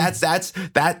 that's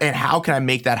that. And how can I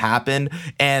make that happen?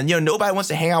 And, you know, nobody wants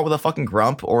to hang out with a fucking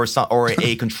grump or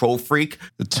a control freak.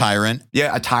 A tyrant.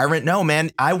 Yeah, a tyrant. No,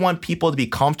 man. I want people to be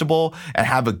comfortable and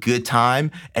have a good time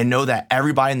and know that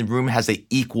everybody in the room has an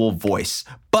equal voice.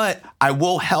 But I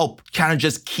will help kind of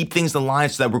just keep things in line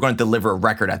so that we're going to deliver a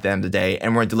record at the end of the day,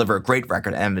 and we're going to deliver a great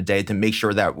record at the end of the day to make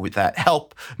sure that with that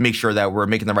help, make sure that we're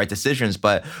making the right decisions.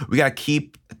 But we got to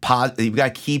keep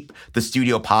the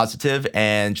studio positive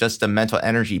and just the mental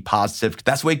energy positive.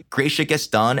 That's the way great shit gets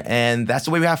done, and that's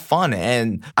the way we have fun.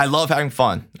 And I love having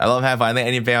fun. I think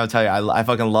any band will tell you, I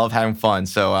fucking love having fun.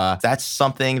 So that's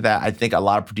something that I think a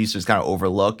lot of producers kind of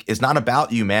overlook. It's not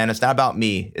about you, man. It's not about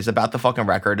me. It's about the fucking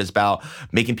record. It's about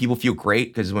making people feel great,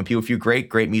 because when people feel great,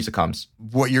 great music comes.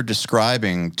 What you're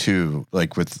describing too,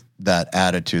 like with that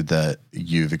attitude that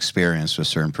you've experienced with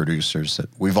certain producers that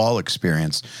we've all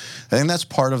experienced, I think that's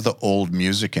part of the old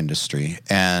music industry,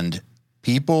 and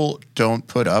people don't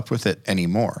put up with it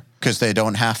anymore because they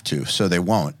don't have to, so they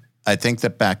won't. I think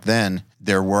that back then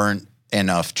there weren't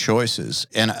enough choices.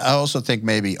 And I also think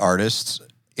maybe artists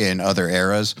in other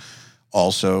eras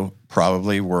also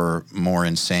probably were more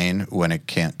insane when it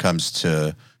comes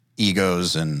to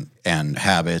egos and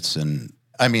habits. And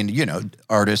I mean, you know,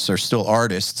 artists are still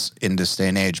artists in this day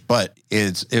and age, but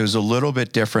it was a little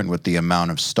bit different with the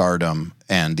amount of stardom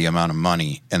and the amount of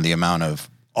money and the amount of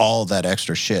all that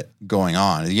extra shit going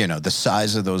on, you know, the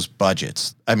size of those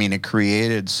budgets. I mean, it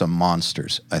created some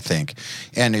monsters, I think.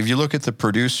 And if you look at the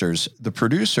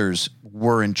producers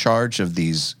were in charge of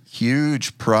these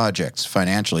huge projects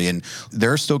financially, and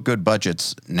there are still good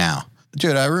budgets now.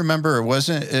 Dude, I remember it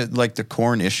wasn't like the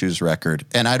Korn Issues record.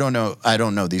 And I don't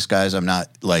know these guys. I'm not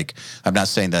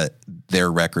saying that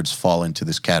their records fall into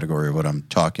this category of what I'm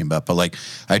talking about, but like,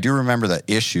 I do remember that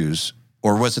Issues,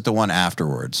 or was it the one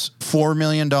afterwards? $4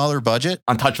 million budget?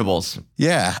 Untouchables.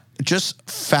 Yeah. Just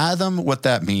fathom what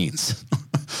that means.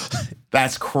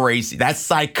 That's crazy. That's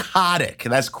psychotic.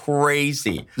 That's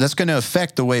crazy. That's going to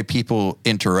affect the way people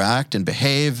interact and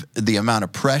behave, the amount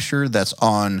of pressure that's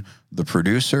on the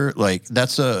producer. Like,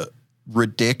 that's a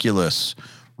ridiculous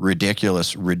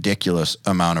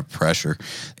amount of pressure.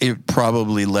 It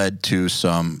probably led to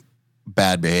some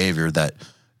bad behavior that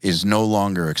is no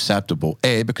longer acceptable.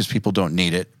 A, because people don't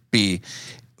need it. B,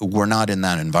 we're not in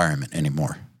that environment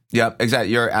anymore. Yep,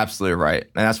 exactly. You're absolutely right.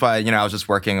 And that's why, you know, I was just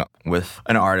working with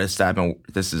an artist that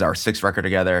this is our 6th record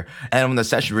together. And on the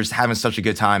session, we were just having such a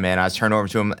good time, man. I was turning over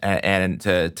to him and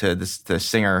to the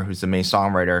singer who's the main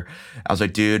songwriter. I was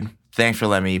like, dude, thanks for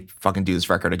letting me fucking do this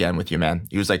record again with you, man.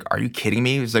 He was like, are you kidding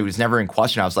me? He was like, it was never in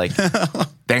question. I was like,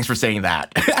 thanks for saying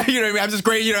that. You know what I mean? I'm just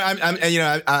great. You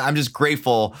know, I'm just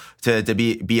grateful to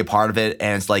be a part of it.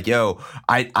 And it's like, yo,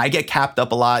 I get capped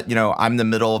up a lot. You know, I'm in the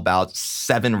middle of about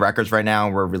 7 records right now.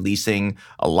 We're releasing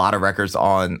a lot of records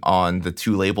on the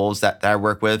 2 labels that I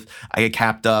work with. I get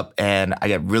capped up and I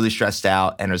get really stressed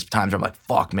out. And there's times where I'm like,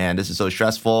 fuck, man, this is so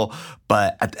stressful.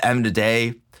 But at the end of the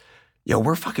day, yo,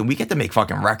 we get to make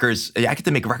fucking records. I get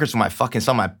to make records with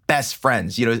some of my best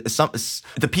friends. You know,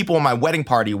 the people in my wedding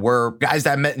party were guys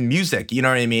that I met in music. You know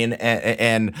what I mean?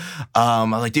 And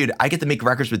I'm like, dude, I get to make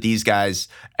records with these guys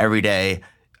every day.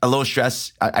 A little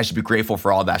stress. I should be grateful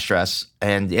for all that stress.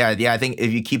 And yeah, I think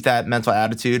if you keep that mental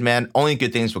attitude, man, only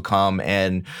good things will come.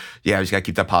 And yeah, we just gotta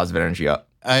keep that positive energy up.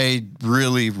 I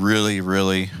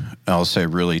really, I'll say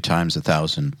really times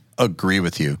 1,000, agree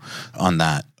with you on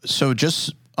that. So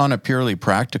just on a purely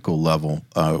practical level,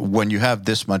 when you have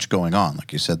this much going on,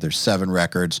 like you said, there's 7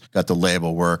 records, got the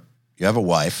label work, you have a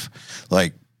wife,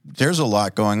 like there's a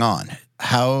lot going on.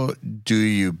 How do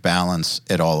you balance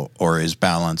it all, or is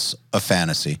balance a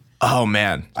fantasy? Oh,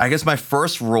 man. I guess my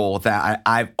first rule that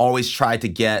I've always tried to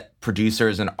get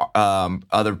producers and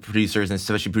other producers, and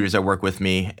especially producers that work with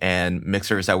me and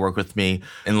mixers that work with me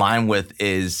in line with,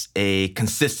 is a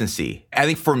consistency. I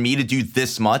think for me to do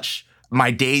this much, my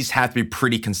days have to be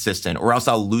pretty consistent, or else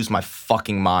I'll lose my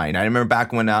fucking mind. I remember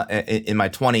back when in my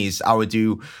 20s, I would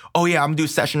do, I'm gonna do a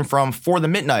session from 4 to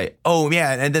midnight. Oh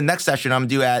yeah, and then next session I'm gonna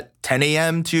do at 10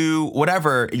 a.m. to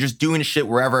whatever. You're just doing shit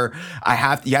wherever.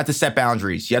 You have to set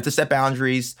boundaries. You have to set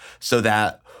boundaries so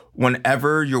that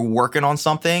whenever you're working on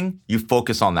something, you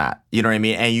focus on that. You know what I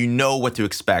mean? And you know what to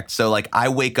expect. So like, I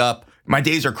wake up, my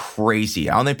days are crazy.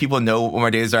 I don't think people know what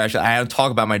my days are. Actually, I don't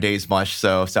talk about my days much.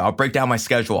 So I'll break down my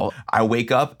schedule. I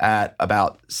wake up at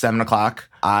about 7 o'clock.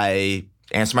 I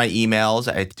answer my emails.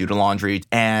 I do the laundry,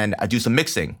 and I do some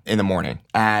mixing in the morning.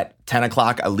 At 10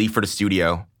 o'clock, I leave for the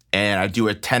studio, and I do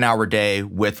a 10-hour day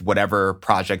with whatever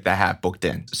project that I have booked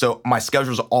in. So my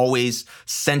schedule is always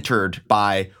centered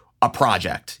by a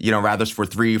project, you know, rather for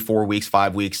 3, 4 weeks,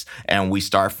 5 weeks. And we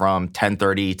start from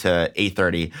 10:30 to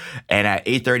 8:30. And at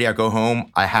 8:30, I go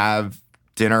home. I have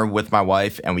dinner with my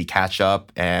wife, and we catch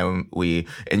up and we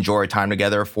enjoy time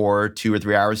together for 2 or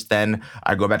 3 hours. Then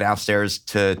I go back downstairs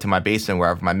to my basement where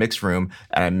I have my mix room,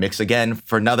 and I mix again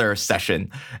for another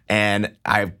session. And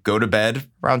I go to bed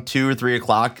around 2 or 3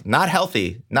 o'clock. Not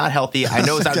healthy. I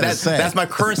know that's my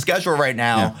current schedule right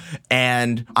now. Yeah.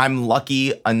 And I'm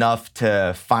lucky enough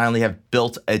to finally have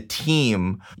built a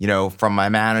team, you know, from my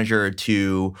manager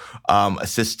to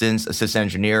assistant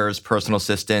engineers, personal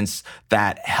assistants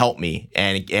that help me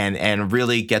and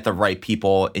really get the right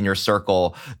people in your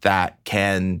circle that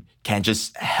can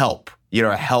just help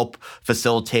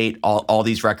facilitate all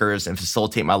these records and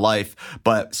facilitate my life.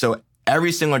 But so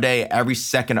every single day, every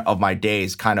second of my day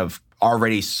is kind of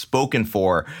already spoken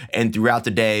for. And throughout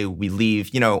the day, we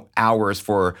leave, you know, hours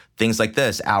for things like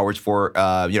this, hours for,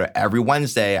 every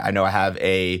Wednesday, I know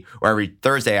or every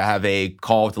Thursday, I have a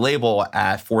call with the label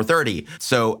at 4:30.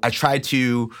 So I try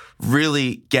to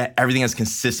really get everything as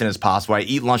consistent as possible. I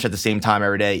eat lunch at the same time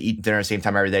every day, eat dinner at the same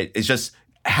time every day. It's just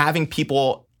having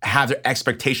people have their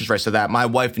expectations right so that my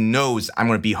wife knows I'm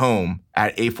going to be home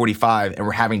at 8:45 and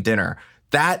we're having dinner.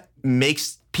 That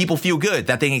makes people feel good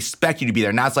that they expect you to be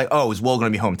there. Now it's like, is Will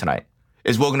going to be home tonight?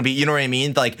 is what going to be, you know what I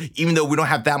mean? Like, even though we don't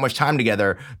have that much time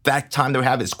together, that time that we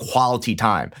have is quality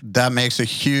time. That makes a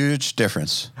huge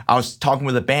difference. I was talking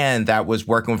with a band that was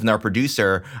working with our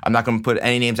producer. I'm not going to put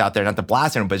any names out there, not to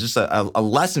blast him, but just a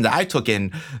lesson that I took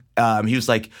in. He was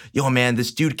like, yo, man,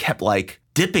 this dude kept like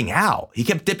dipping out. He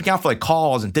kept dipping out for like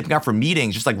calls and dipping out for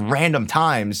meetings, just like random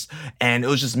times. And it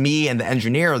was just me and the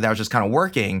engineer that was just kind of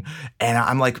working. And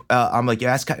I'm like,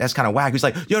 yeah, that's kind of whack. He's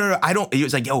like, no, I don't. He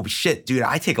was like, yo, shit, dude,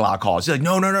 I take a lot of calls. He's like,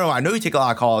 no, I know you take a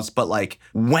lot of calls, but like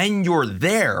when you're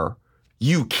there,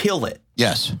 you kill it.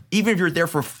 Yes. Even if you're there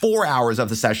for 4 hours of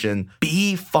the session,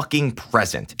 be fucking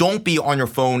present. Don't be on your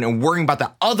phone and worrying about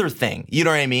the other thing. You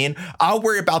know what I mean? I'll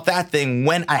worry about that thing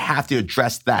when I have to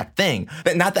address that thing.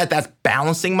 Not that that's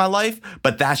balancing my life,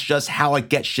 but that's just how I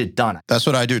get shit done. That's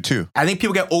what I do too. I think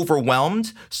people get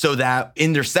overwhelmed so that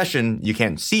in their session, you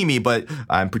can't see me, but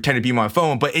I'm pretending to be on my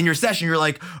phone. But in your session, you're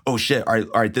like, oh shit, all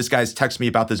right, this guy's texting me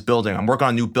about this building. I'm working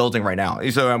on a new building right now.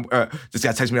 So this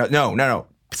guy texts me about, no.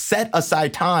 Set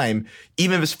aside time,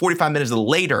 even if it's 45 minutes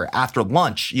later after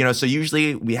lunch, so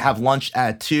usually we have lunch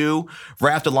at 2.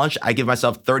 Right after lunch, I give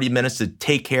myself 30 minutes to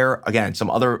take care, again, some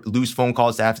other loose phone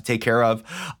calls that I have to take care of.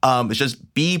 It's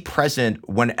just be present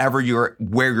whenever you're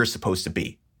where you're supposed to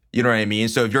be. You know what I mean?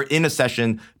 So if you're in a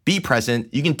session, be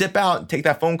present. You can dip out and take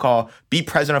that phone call, be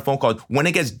present on a phone call. When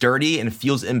it gets dirty and it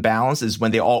feels imbalanced is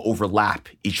when they all overlap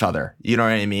each other. You know what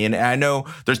I mean? And I know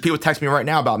there's people texting me right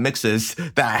now about mixes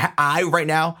that I right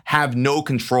now have no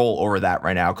control over that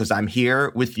right now because I'm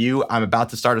here with you. I'm about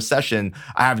to start a session.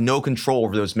 I have no control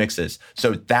over those mixes.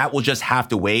 So that will just have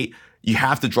to wait. You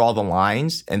have to draw the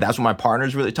lines. And that's what my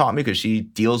partner's really taught me because she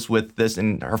deals with this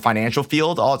in her financial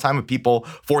field all the time with people,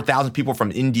 4,000 people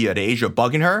from India to Asia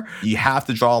bugging her. You have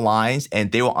to draw lines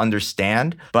and they will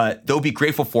understand, but they'll be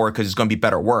grateful for it because it's going to be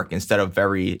better work instead of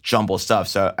very jumbled stuff.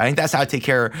 So I think that's how I take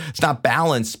care. It's not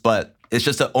balanced, but it's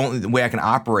just the only way I can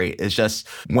operate. It's just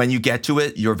when you get to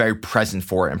it, you're very present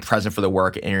for it and present for the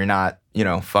work and you're not,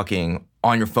 fucking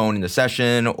on your phone in the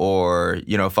session or,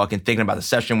 fucking thinking about the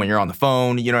session when you're on the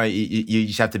phone. You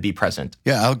just have to be present.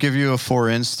 Yeah, I'll give you a for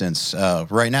instance.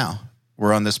 Right now,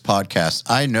 we're on this podcast.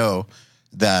 I know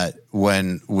that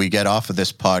when we get off of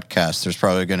this podcast, there's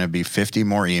probably going to be 50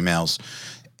 more emails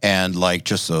and like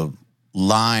just a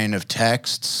line of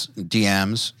texts,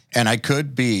 DMs, and I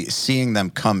could be seeing them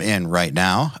come in right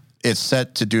now. It's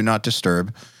set to do not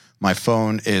disturb. My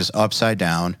phone is upside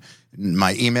down.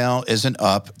 My email isn't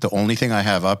up. The only thing I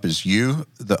have up is you,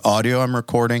 the audio I'm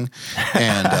recording,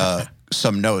 and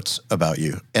some notes about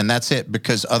you. And that's it,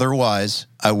 because otherwise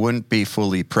I wouldn't be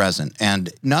fully present. And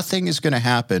nothing is going to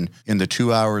happen in the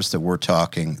 2 hours that we're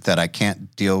talking that I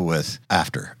can't deal with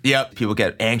after. Yep. People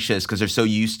get anxious because they're so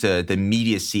used to the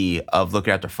immediacy of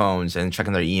looking at their phones and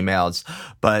checking their emails.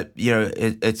 But,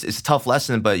 it's a tough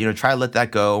lesson, but, try to let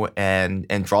that go and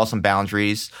draw some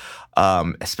boundaries.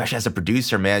 Especially as a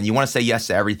producer, man, you want to say yes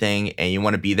to everything and you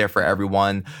want to be there for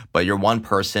everyone, but you're one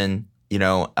person,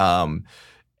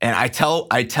 and I tell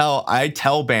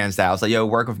bands that I was like, yo,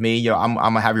 work with me. I'm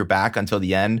gonna have your back until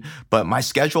the end. But my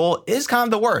schedule is kind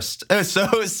of the worst.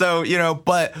 So,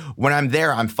 but when I'm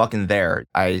there, I'm fucking there.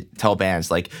 I tell bands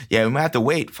like, yeah, we might have to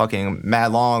wait fucking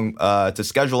mad long to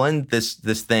schedule in this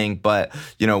thing. But,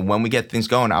 when we get things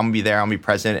going, I'm gonna be there, I'm gonna be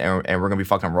present, and we're gonna be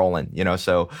fucking rolling,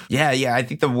 So yeah, I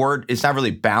think the word, it's not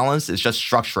really balance, it's just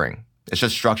structuring. It's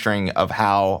just structuring of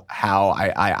how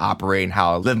I operate and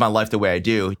how I live my life the way I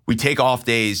do. We take off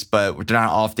days, but they're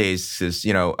not off days because,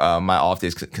 my off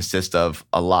days consist of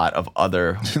a lot of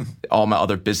all my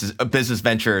other business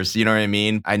ventures. You know what I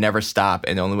mean? I never stop.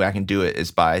 And the only way I can do it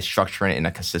is by structuring it in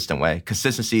a consistent way.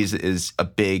 Consistency is a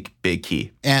big, big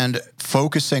key. And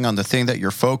focusing on the thing that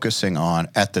you're focusing on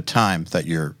at the time that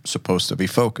you're supposed to be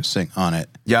focusing on it.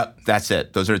 Yep, that's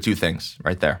it. Those are the two things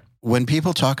right there. When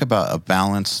people talk about a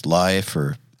balanced life,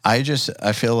 I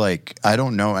feel like I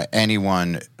don't know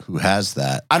anyone who has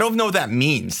that. I don't know what that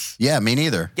means. Yeah, me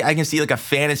neither. Yeah, I can see like a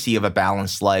fantasy of a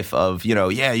balanced life of, you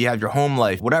have your home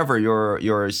life, whatever,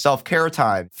 your self-care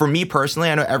time. For me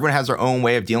personally, I know everyone has their own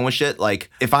way of dealing with shit.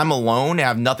 Like if I'm alone and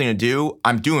have nothing to do,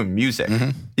 I'm doing music. Mm-hmm.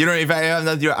 If I have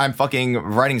nothing to do, I'm fucking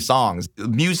writing songs.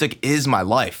 Music is my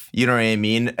life. You know what I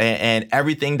mean? And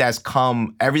everything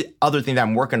every other thing that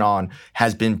I'm working on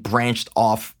has been branched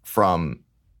off from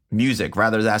music.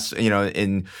 Rather that's,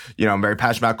 I'm very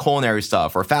passionate about culinary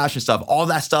stuff or fashion stuff. All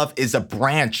that stuff is a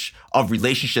branch of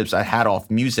relationships I had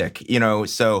off music,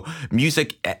 so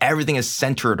music, everything is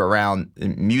centered around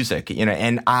music,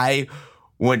 and I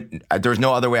there's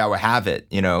no other way I would have it,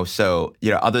 So,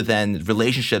 other than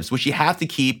relationships, which you have to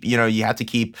keep, you have to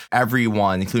keep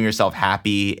everyone, including yourself,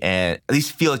 happy and at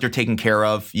least feel like you're taken care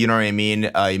of, you know what I mean,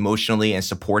 emotionally and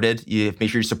supported. You have to make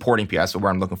sure you're supporting people. That's what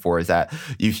I'm looking for, is that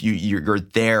you're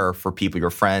there for people, your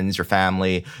friends, your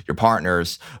family, your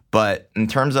partners. But in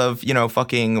terms of,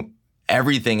 fucking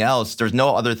everything else, there's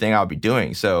no other thing I would be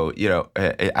doing. So,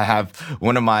 I have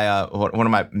one of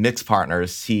my mixed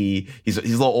partners. He's a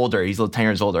little older. He's a little 10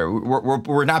 years older.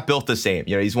 We're not built the same.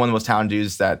 He's one of the most talented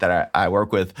dudes that I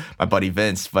work with, my buddy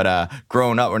Vince. But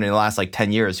growing up, in the last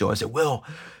 10 years, he always said, "Will,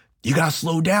 you gotta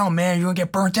slow down, man. You're gonna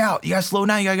get burnt out. You gotta slow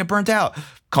down. You gotta get burnt out." A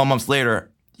couple months later,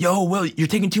 "Yo, Will, you're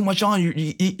taking too much on.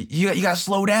 You gotta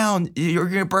slow down. You're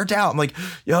gonna get burnt out." I'm like,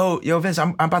 yo, Vince,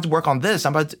 I'm about to work on this.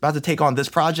 I'm about to take on this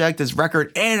project, this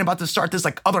record, and I'm about to start this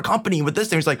other company with this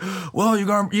thing. He's like, "Well, you're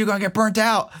gonna get burnt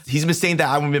out." He's been saying that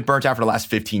I haven't been burnt out for the last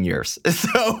 15 years.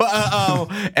 So,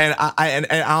 and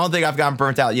I don't think I've gotten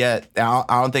burnt out yet. I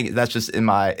don't think that's just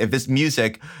if it's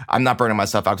music, I'm not burning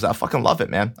myself out because I fucking love it,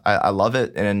 man. I love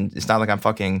it, and it's not like I'm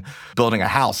fucking building a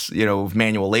house, with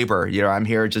manual labor. I'm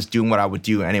here just doing what I would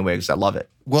do anyway because I love it.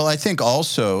 Well, I think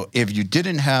also if you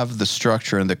didn't have the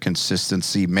structure and the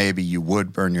consistency, maybe you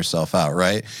would burn yourself out,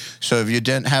 right? So if you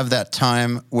didn't have that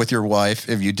time with your wife,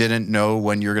 if you didn't know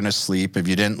when you're going to sleep, if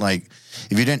you didn't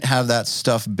have that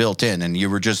stuff built in and you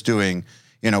were just doing,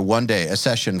 one day a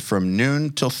session from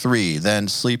noon till 3, then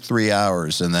sleep 3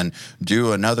 hours and then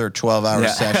do another 12-hour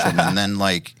session and then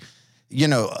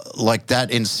that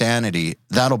insanity,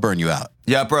 that'll burn you out.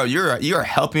 Yeah, bro, you're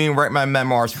helping me write my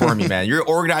memoirs for me, man. You're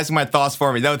organizing my thoughts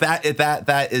for me. No, that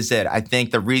is it. I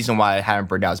think the reason why I haven't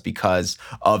burned out is because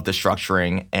of the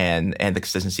structuring and the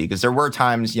consistency. Because there were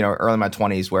times, early in my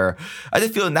 20s where I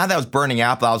did feel not that I was burning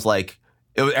out, but I was like,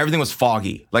 everything was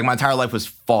foggy. My entire life was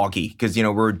foggy because, we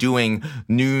were doing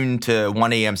noon to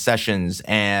 1 a.m. sessions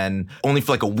and only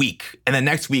for a week. And then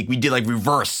next week we did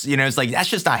reverse, it's that's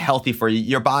just not healthy for you.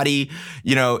 Your body,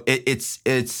 it's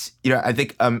I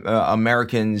think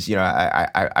Americans,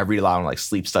 I read a lot on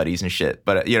sleep studies and shit,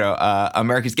 but,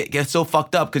 Americans get so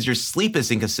fucked up because your sleep is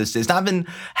inconsistent. It's not even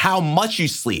how much you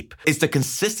sleep. It's the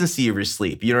consistency of your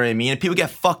sleep. You know what I mean? And people get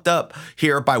fucked up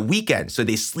here by weekend. So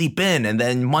they sleep in and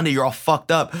then Monday you're all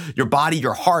fucked up. Your body,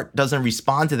 your heart doesn't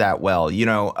respond to that well.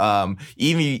 Even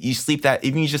you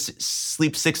just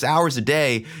sleep 6 hours a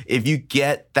day, if you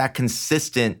get that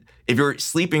consistent, if you're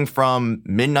sleeping from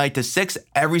midnight to 6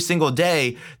 every single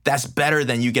day, that's better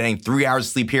than you getting 3 hours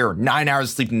of sleep here, 9 hours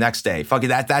of sleep the next day. Fuck it,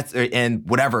 that's and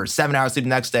whatever, 7 hours of sleep the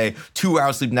next day, 2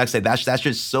 hours of sleep the next day. That's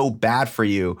just so bad for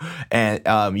you. And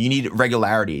you need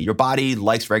regularity. Your body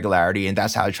likes regularity, and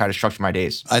that's how I try to structure my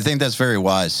days. I think that's very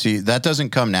wise. See, that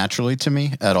doesn't come naturally to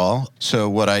me at all. So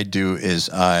what I do is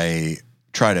I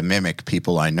try to mimic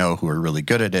people I know who are really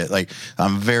good at it.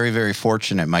 I'm very, very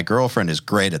fortunate. My girlfriend is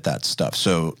great at that stuff.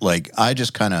 So I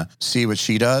just kind of see what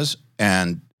she does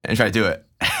and try to do it.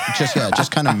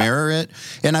 just kind of mirror it.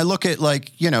 And I look at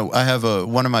I have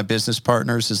one of my business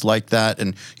partners is like that.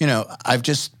 And,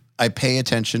 I pay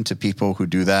attention to people who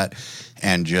do that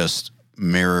and just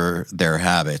mirror their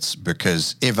habits,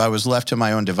 because if I was left to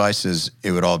my own devices,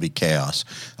 it would all be chaos.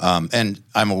 And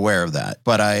I'm aware of that.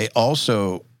 But I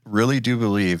also really do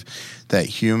believe that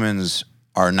humans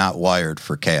are not wired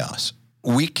for chaos.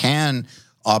 We can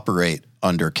operate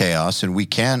under chaos and we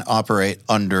can operate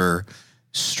under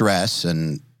stress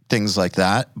and things like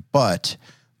that, but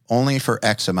only for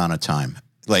X amount of time.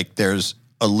 There's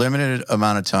a limited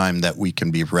amount of time that we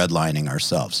can be redlining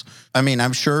ourselves. I mean,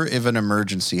 I'm sure if an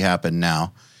emergency happened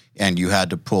now and you had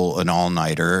to pull an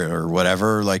all-nighter or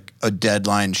whatever, a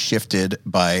deadline shifted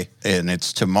and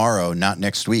it's tomorrow, not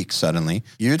next week suddenly,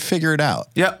 you'd figure it out.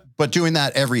 Yep. But doing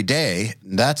that every day,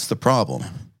 that's the problem.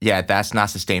 Yeah, that's not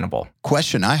sustainable.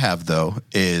 Question I have, though,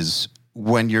 is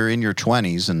when you're in your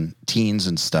 20s and teens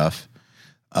and stuff,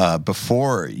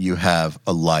 before you have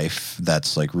a life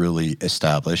that's really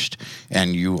established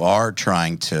and you are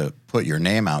trying to put your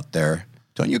name out there,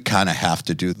 don't you kind of have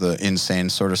to do the insane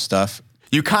sort of stuff?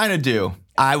 You kind of do.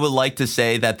 I would like to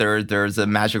say that there's a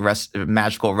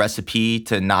magical recipe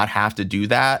to not have to do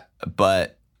that.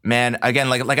 But man, again,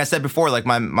 like I said before,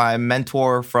 my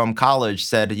mentor from college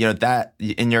said, that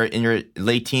in your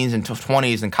late teens and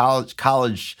 20s and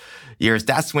college years,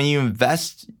 that's when you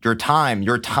invest your time.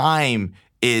 Your time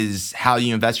is how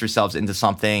you invest yourselves into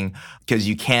something, because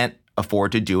you can't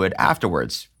afford to do it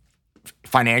afterwards,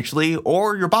 financially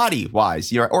or your body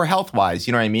wise, or health wise,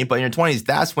 you know what I mean? But in your 20s,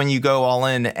 that's when you go all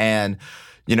in and,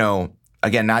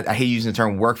 again, I hate using the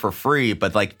term work for free,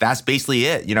 but like that's basically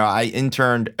it. I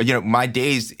interned, my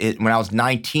days when I was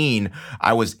 19,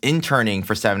 I was interning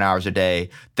for 7 hours a day.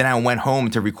 Then I went home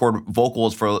to record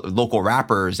vocals for local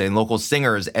rappers and local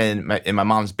singers in my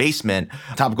mom's basement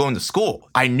on top of going to school.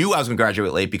 I knew I was going to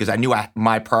graduate late because I knew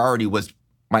my priority was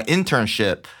my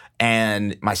internship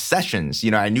and my sessions.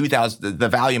 I knew that was the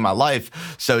value of my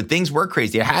life. So things were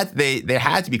crazy. They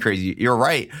had to be crazy. You're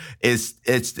right.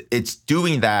 It's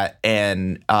doing that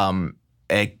and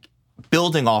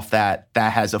building off that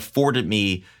has afforded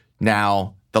me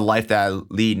now the life that I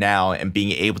lead now and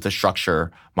being able to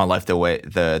structure my life the way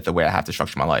I have to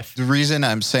structure my life. The reason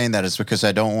I'm saying that is because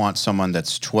I don't want someone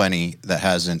that's 20 that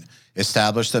hasn't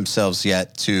established themselves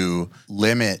yet to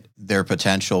limit their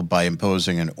potential by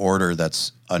imposing an order that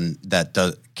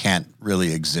can't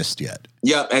really exist yet.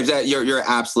 Yeah, you're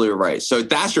absolutely right. So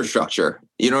that's your structure.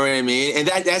 You know what I mean? And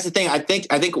that's the thing. I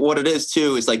think what it is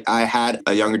too is like I had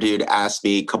a younger dude ask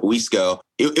me a couple weeks ago.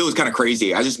 It was kind of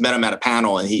crazy. I just met him at a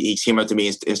panel and he came up to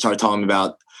me and started telling me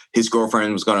about his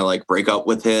girlfriend was going to like break up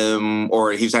with him,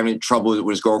 or he was having trouble with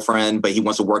his girlfriend, but he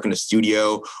wants to work in the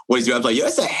studio. What does he do? I was like, yeah,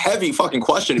 that's a heavy fucking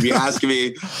question to be asking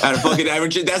me at a fucking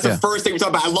average. That's the first thing we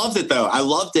talked about. I loved it though. I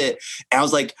loved it. And I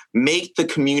was like, make the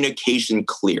communication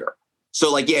clear.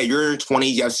 So like, yeah, you're in your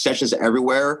 20s, you have sessions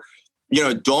everywhere.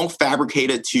 Don't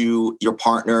fabricate it to your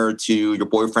partner, to your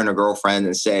boyfriend or girlfriend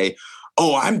and say,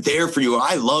 oh, I'm there for you.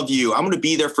 I love you. I'm going to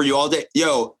be there for you all day.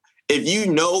 Yo, if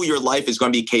you know your life is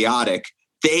going to be chaotic,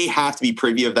 they have to be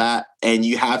privy of that. And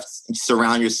you have to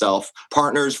surround yourself,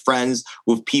 partners, friends,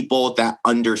 with people that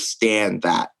understand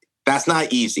that. That's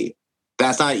not easy.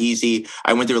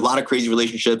 I went through a lot of crazy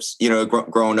relationships,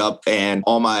 growing up, and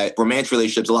all my romantic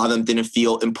relationships, a lot of them didn't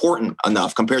feel important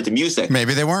enough compared to music.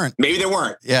 Maybe they weren't.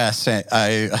 Yeah,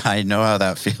 I know how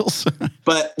that feels.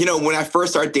 But, when I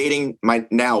first started dating my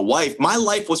now wife, my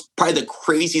life was probably the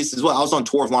craziest as well. I was on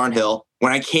tour with Lauryn Hill.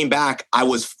 When I came back, I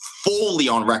was fully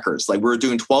on records. Like we were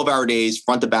doing 12-hour days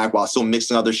front to back while still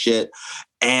mixing other shit.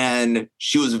 And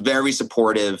she was very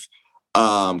supportive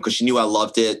because she knew I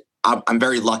loved it. I'm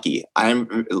very lucky. I am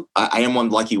one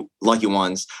of the lucky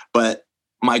ones. But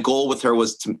my goal with her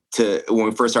was to when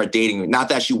we first started dating, not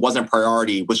that she wasn't a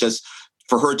priority, was just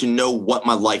for her to know what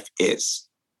my life is.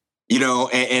 And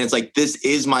it's like, this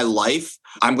is my life.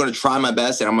 I'm going to try my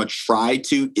best and I'm going to try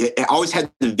to. I always had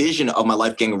the vision of my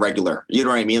life getting regular. You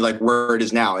know what I mean? Like where it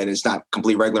is now. And it's not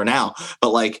completely regular now. But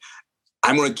like,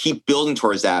 I'm going to keep building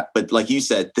towards that. But like you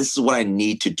said, this is what I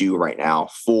need to do right now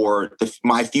for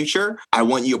my future. I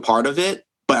want you a part of it.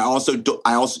 But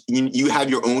you have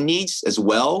your own needs as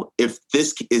well. If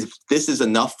this is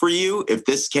enough for you, if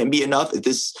this can be enough,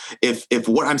 if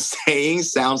what I'm saying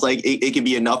sounds like it can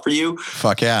be enough for you,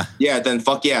 fuck yeah. Yeah, then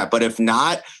fuck yeah. But if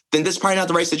not, then this is probably not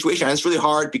the right situation. And it's really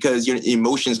hard because your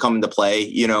emotions come into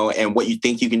play, and what you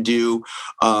think you can do,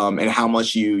 and how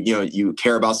much you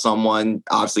care about someone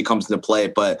obviously comes into play.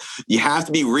 But you have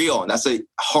to be real, and that's the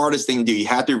hardest thing to do. You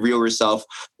have to be real yourself,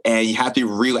 and you have to be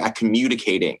real at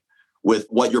communicating with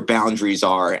what your boundaries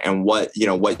are and what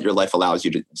your life allows you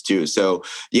to do. So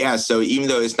yeah, so even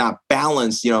though it's not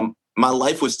balanced, my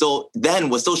life was still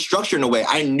structured in a way.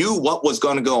 I knew what was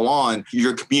going to go on.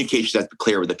 Your communication has to be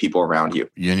clear with the people around you.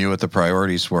 You knew what the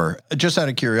priorities were. Just out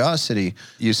of curiosity,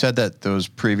 you said that those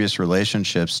previous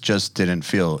relationships just didn't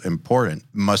feel important.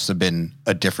 Must have been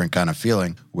a different kind of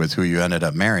feeling with who you ended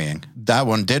up marrying. That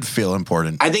one did feel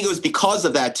important. I think it was because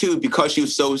of that too, because she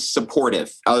was so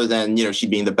supportive, other than, she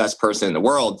being the best person in the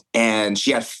world. And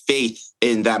she had faith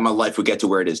in that my life would get to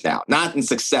where it is now. Not in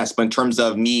success, but in terms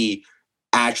of me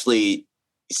actually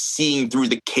seeing through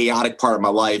the chaotic part of my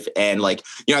life. And like,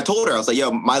 I told her, I was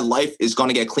like, my life is going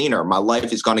to get cleaner. My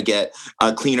life is going to get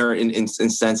cleaner in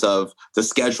sense of the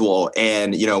schedule.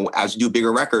 And, as we do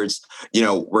bigger records,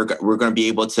 we're going to be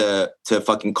able to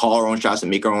fucking call our own shots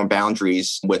and make our own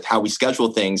boundaries with how we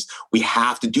schedule things. We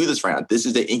have to do this right now. This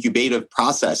is the incubative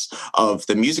process of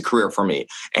the music career for me.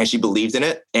 And she believed in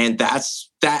it. And that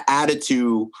added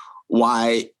to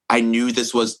why I knew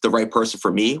this was the right person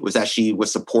for me, was that she was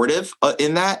supportive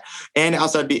in that. And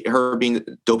outside her being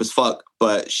dope as fuck,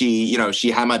 but she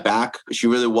had my back. She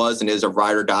really was and is a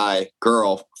ride or die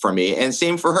girl for me. And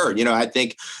same for her. I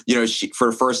think, she,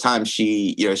 for the first time,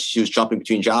 she was jumping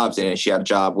between jobs, and she had a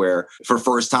job where for the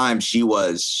first time she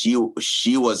was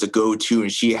a go-to,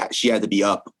 and she had to be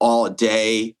up all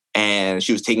day. And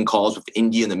she was taking calls with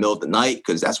India in the middle of the night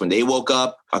because that's when they woke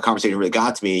up. A conversation really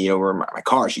got to me. We're in my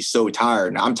car. She's so tired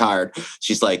and I'm tired.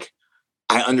 She's like,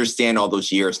 I understand all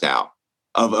those years now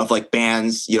of like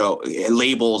bands,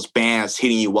 labels, bands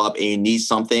hitting you up and you need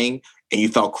something and you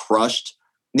felt crushed.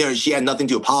 she had nothing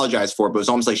to apologize for, but it was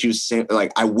almost like she was saying,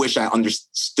 like, I wish I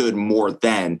understood more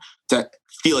then to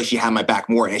feel like she had my back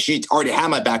more. And she already had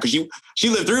my back because she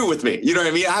lived through it with me. You know what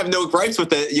I mean? I have no gripes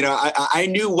with it. I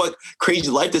knew what crazy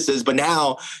life this is, but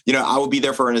now, I will be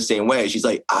there for her in the same way. She's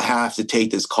like, I have to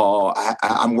take this call.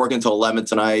 I'm working until 11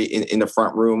 tonight in the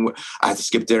front room. I have to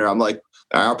skip dinner. I'm like,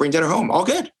 I'll bring dinner home. All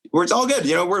good. It's all good.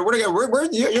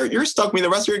 You're stuck with me the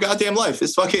rest of your goddamn life.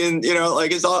 It's fucking,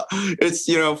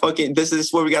 fucking, this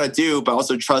is what we got to do. But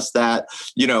also trust that,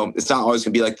 it's not always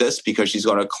going to be like this because she's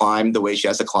going to climb the way she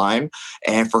has to climb.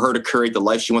 And for her to curate the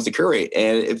life she wants to curate.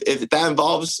 And if that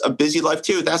involves a busy life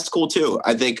too, that's cool too.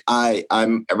 I think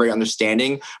I'm very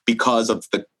understanding because of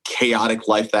the chaotic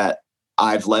life that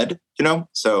I've led,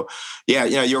 So yeah,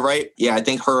 you're right. Yeah, I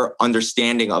think her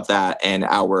understanding of that and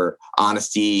our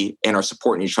honesty and our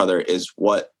supporting each other is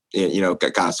what,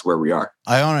 got us where we are.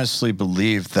 I honestly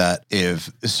believe that if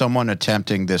someone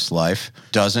attempting this life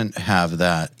doesn't have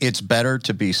that, it's better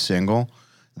to be single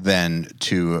than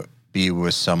to be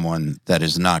with someone that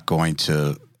is not going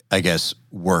to, I guess,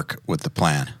 work with the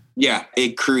plan. Yeah,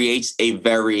 it creates a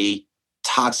very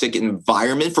toxic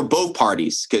environment for both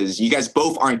parties because you guys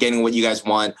both aren't getting what you guys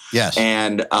want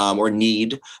and or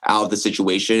need out of the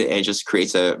situation. And it just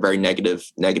creates a very negative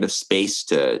space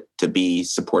to be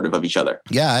supportive of each other.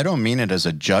 Yeah, I don't mean it as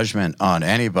a judgment on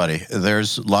anybody.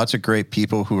 There's lots of great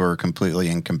people who are completely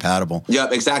incompatible. Yeah,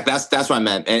 exactly. That's what I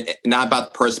meant. And not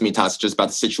about the person being toxic, just about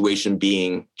the situation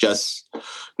being just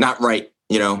not right,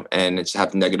 and it's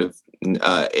having negative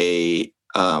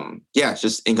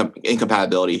just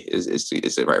incompatibility is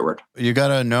the right word. You got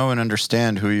to know and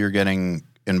understand who you're getting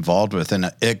involved with.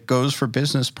 And it goes for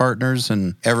business partners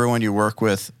and everyone you work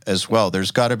with as well.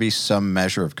 There's got to be some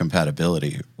measure of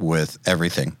compatibility with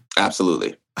everything.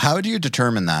 Absolutely. How do you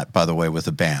determine that, by the way, with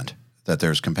a band, that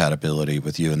there's compatibility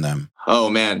with you and them?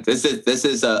 Oh man, this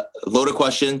is a loaded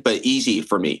question, but easy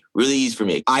for me. Really easy for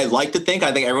me. I think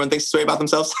everyone thinks this way about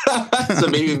themselves. So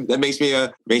maybe that makes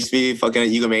me fucking an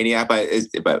egomaniac,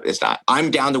 but it's not. I'm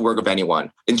down to work with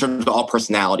anyone in terms of all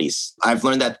personalities. I've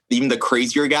learned that even the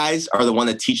crazier guys are the one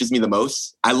that teaches me the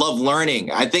most. I love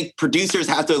learning. I think producers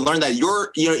have to learn that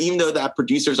even though that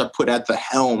producers are put at the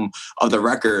helm of the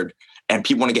record and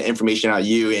people want to get information out of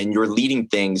you and you're leading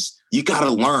things, you got to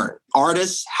learn.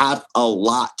 Artists have a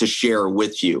lot to share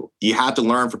with you. You have to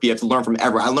learn from people. You have to learn from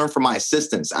everyone. I learn from my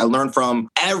assistants. I learn from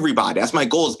everybody. That's my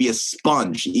goal, is be a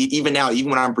sponge. Even now, even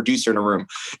when I'm a producer in a room.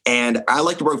 And I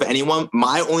like to work with anyone.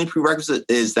 My only prerequisite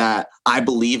is that I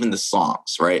believe in the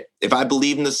songs, right? If I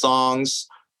believe in the songs,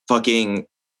 and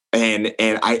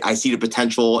I see the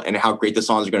potential and how great the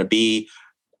songs are going to be,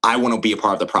 I want to be a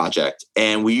part of the project.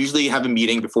 And we usually have a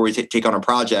meeting before we take on a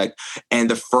project. And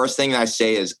the first thing I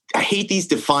say is, I hate these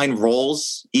defined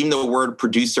roles, even the word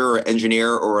producer or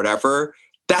engineer or whatever.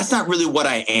 That's not really what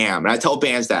I am. And I tell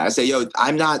bands that. I say,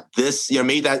 I'm not this,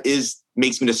 maybe that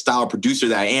makes me the style producer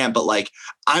that I am, but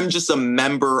I'm just a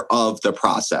member of the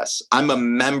process. I'm a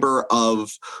member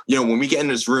of, when we get in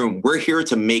this room, we're here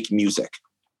to make music.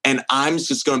 And I'm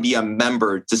just going to be a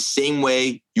member the same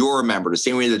way you're a member, the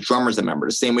same way the drummer's a member,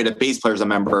 the same way the bass player's a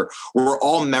member. We're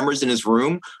all members in this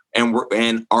room,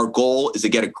 and our goal is to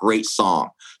get a great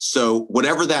song. So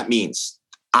whatever that means,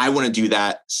 I want to do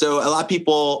that. So a lot of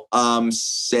people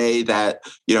say that,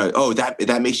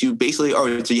 that makes you basically,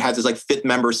 so you have this fifth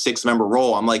member, sixth member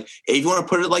role. I'm like, if you want to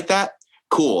put it like that,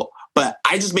 cool. But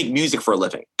I just make music for a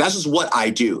living. That's just what I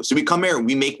do. So we come here and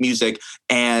we make music,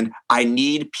 and I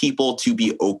need people to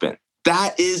be open.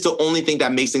 That is the only thing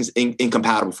that makes things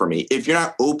incompatible for me. If you're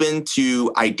not open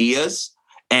to ideas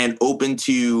and open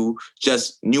to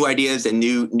just new ideas and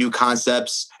new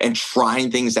concepts and trying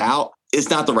things out, it's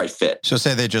not the right fit. So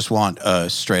say they just want a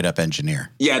straight up engineer.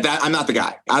 Yeah, I'm not the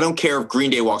guy. I don't care if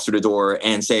Green Day walks through the door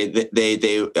and say that they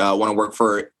want to work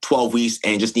for 12 weeks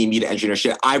and just need me to engineer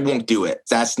shit. I won't do it.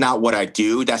 That's not what I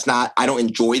do. I don't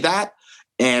enjoy that.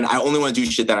 And I only want to do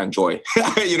shit that I enjoy.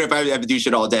 If I have to do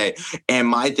shit all day. And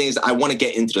my thing is, I want to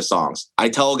get into the songs. I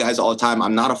tell guys all the time,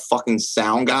 I'm not a fucking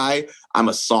sound guy. I'm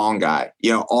a song guy.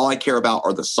 All I care about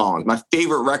are the songs. My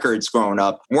favorite records growing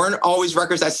up weren't always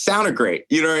records that sounded great.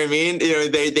 You know what I mean?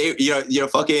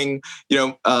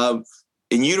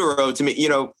 In Utero, to me,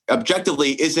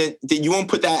 objectively you won't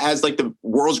put that as the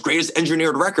world's greatest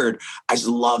engineered record. I just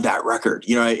love that record,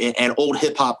 and old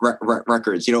hip hop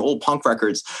records, old punk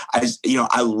records. I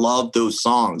love those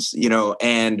songs,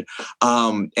 and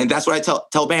that's what I tell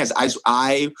bands.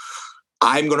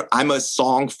 I'm a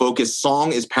song focused.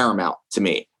 Song is paramount to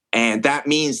me. And that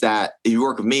means that if you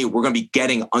work with me, we're going to be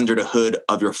getting under the hood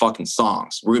of your fucking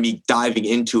songs. We're going to be diving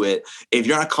into it. If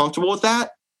you're not comfortable with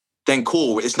that, then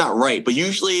cool, it's not right. But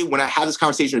usually when I have this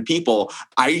conversation with people,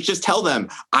 I just tell them,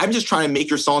 I'm just trying to make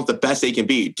your songs the best they can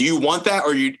be. Do you want that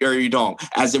or you don't?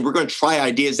 As in, we're going to try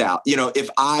ideas out.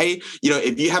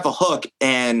 If you have a hook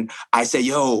and I say,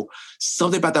 yo,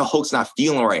 something about that hook's not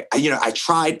feeling right. I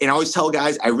tried, and I always tell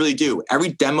guys, I really do. Every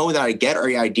demo that I get or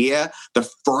idea, the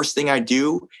first thing I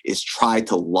do is try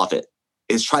to love it.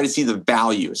 Is try to see the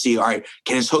value. See, all right,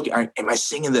 can this hook? All right, am I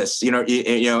singing this?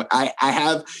 I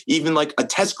have even like a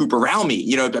test group around me.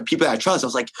 People that I trust. I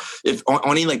was like, if on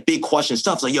any like big question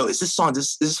stuff, it's like, yo, is this song?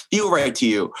 Does this feel right to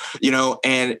you?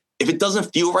 And if it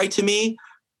doesn't feel right to me,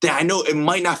 then I know it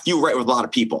might not feel right with a lot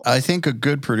of people. I think a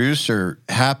good producer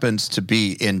happens to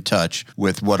be in touch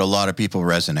with what a lot of people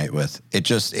resonate with. It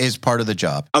just is part of the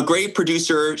job. A great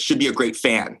producer should be a great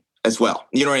fan as well.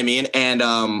 You know what I mean? And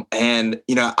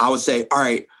I would say, all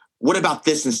right, what about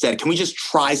this instead? Can we just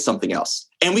try something else?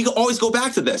 And we can always go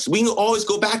back to this. We can always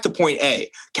go back to point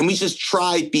A. Can we just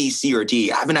try B, C, or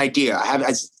D? I have an idea. I have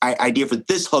an idea for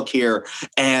this hook here.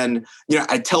 And,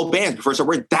 I tell bands before I start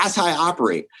working, that's how I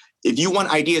operate. If you want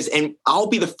ideas, and I'll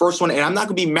be the first one, and I'm not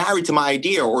going to be married to my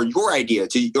idea or your idea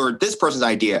or this person's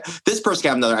idea. This person can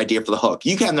have another idea for the hook.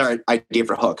 You can have another idea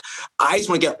for the hook. I just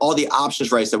want to get all the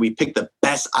options right so that we pick the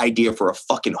best idea for a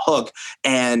fucking hook.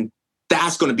 And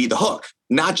that's going to be the hook,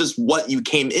 not just what you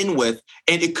came in with.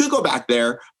 And it could go back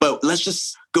there, but let's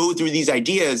just go through these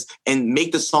ideas and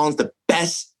make the songs the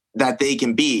best that they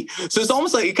can be. So it's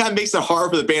almost like it kind of makes it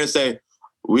hard for the band to say,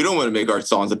 we don't want to make our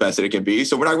songs the best that it can be.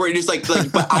 So we're not worried. Just like,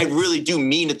 but I really do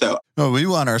mean it though. Oh, we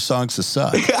want our songs to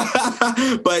suck.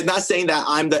 But not saying that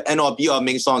I'm the end all be all of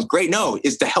making songs great. No,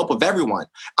 it's the help of everyone.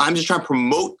 I'm just trying to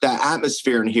promote that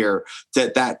atmosphere in here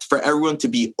that for everyone to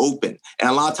be open. And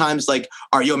a lot of times like,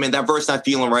 all right, yo, man, that verse not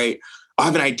feeling right. I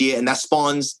have an idea, and that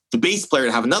spawns the bass player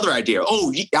to have another idea.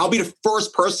 Oh, I'll be the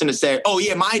first person to say, oh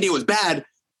yeah, my idea was bad.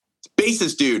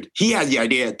 Bassist dude, he has the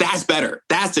idea. That's better.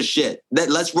 That's the shit.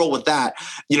 Let's roll with that.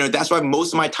 That's why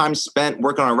most of my time spent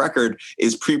working on a record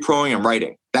is pre-proing and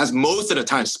writing. That's most of the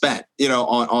time spent,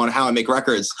 on how I make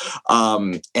records.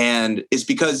 And it's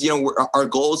because, our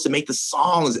goal is to make the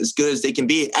songs as good as they can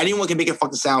be. Anyone can make it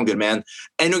fucking sound good, man.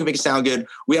 Anyone can make it sound good.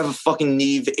 We have a fucking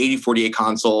Neve 8048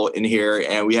 console in here,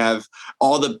 and we have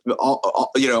all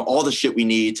the shit we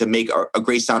need to make a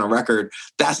great sounding record.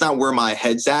 That's not where my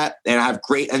head's at. And I have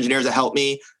great engineers that help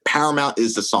me. Paramount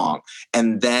is the song.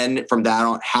 And then from that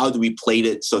on, how do we plate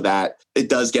it so that it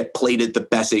does get plated the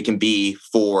best it can be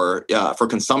for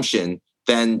consumption?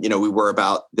 Then, we worry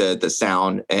about the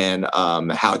sound and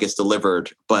how it gets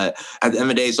delivered. But at the end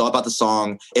of the day, it's all about the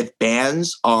song. If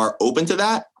bands are open to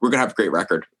that, we're going to have a great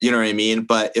record. You know what I mean?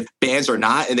 But if bands are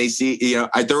not, and they see,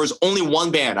 there was only one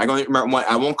band, I don't remember what,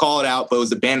 I won't call it out, but it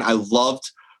was a band I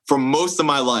loved for most of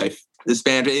my life. This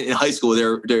band in high school,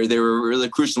 they were really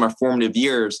crucial in my formative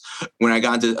years when I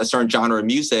got into a certain genre of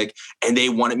music, and they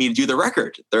wanted me to do the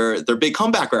record, their big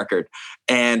comeback record.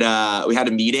 And we had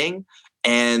a meeting,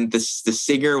 and the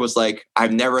singer was like,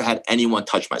 I've never had anyone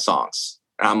touch my songs.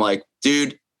 And I'm like,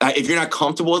 dude, if you're not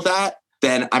comfortable with that,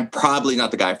 then I'm probably not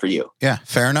the guy for you. Yeah,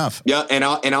 fair enough. Yeah, and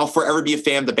I'll forever be a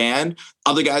fan of the band.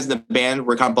 Other guys in the band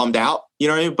were kind of bummed out, you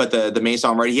know what I mean? But the main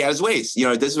songwriter, he had his ways.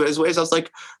 This was his ways. I was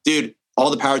like, dude, all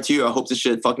the power to you. I hope this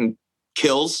shit fucking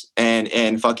kills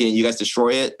and fucking you guys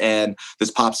destroy it and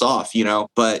this pops off,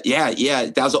 But yeah,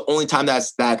 that was the only time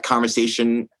that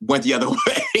conversation went the other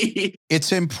way.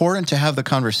 It's important to have the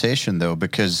conversation though,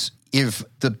 because if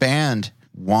the band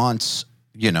wants,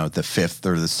 the fifth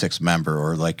or the sixth member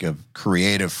or like a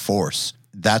creative force,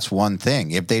 that's one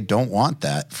thing. If they don't want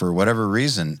that for whatever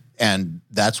reason, and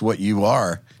that's what you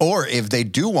are, or if they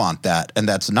do want that and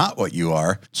that's not what you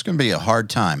are, it's going to be a hard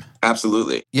time.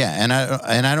 Absolutely. Yeah, and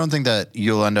I don't think that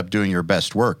you'll end up doing your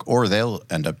best work, or they'll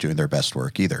end up doing their best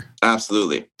work either.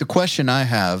 Absolutely. The question I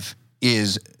have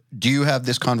is, do you have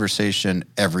this conversation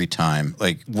every time?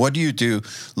 Like, what do you do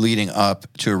leading up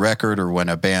to a record, or when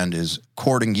a band is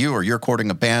courting you or you're courting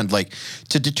a band, like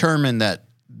to determine that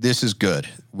this is good,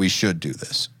 we should do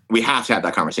this? We have to have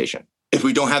that conversation. If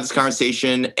we don't have this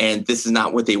conversation and this is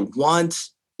not what they want,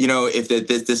 if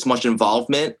this much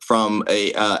involvement from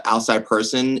a outside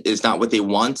person is not what they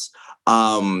want,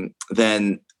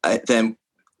 then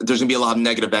there's gonna be a lot of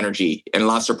negative energy and a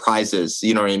lot of surprises.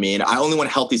 You know what I mean? I only want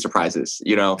healthy surprises.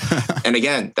 And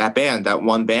again, that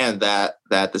one band that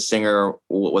the singer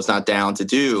was not down to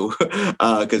do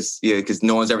because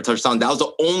no one's ever touched a song. That was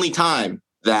the only time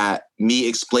that me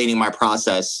explaining my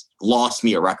process lost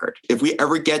me a record. If we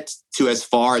ever get to as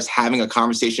far as having a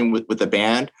conversation with the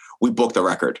band, we book the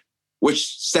record,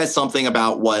 which says something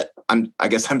about what I'm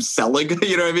selling,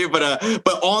 you know what I mean?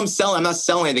 But all I'm selling, I'm not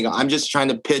selling anything. I'm just trying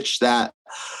to pitch that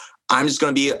I'm just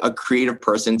going to be a creative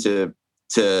person to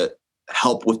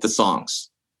help with the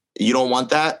songs. You don't want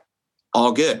that?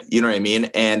 All good. You know what I mean?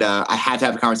 And I had to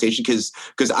have a conversation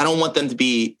because I don't want them to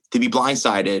be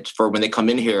blindsided for when they come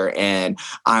in here and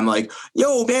I'm like,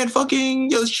 yo, man,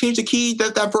 let's change the key.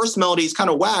 That verse melody is kind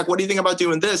of whack. What do you think about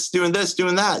doing this, doing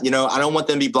that? You know, I don't want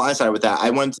them to be blindsided with that. I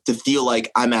want them to feel like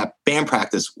I'm at band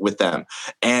practice with them.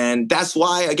 And that's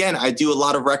why, again, I do a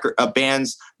lot of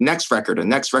bands next record.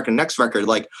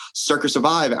 Like Circa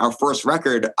Survive, our first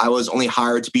record, I was only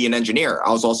hired to be an engineer.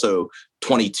 I was also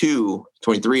 22,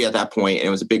 23 at that point, and it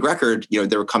was a big record. You know,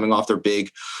 they were coming off their big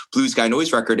Blue Sky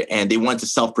Noise record, and they wanted to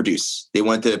self-produce. They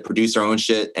wanted to produce their own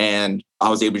shit, and I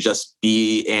was able to just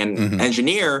be an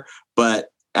engineer. But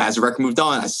as the record moved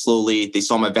on, they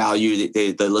saw my value.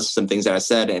 They listened to some things that I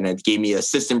said, and it gave me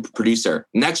assistant producer.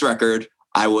 Next record,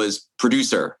 I was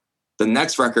producer. The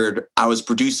next record, I was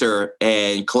producer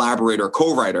and collaborator,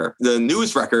 co-writer. The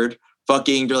newest record,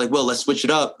 they're like, well, let's switch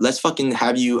it up. Let's fucking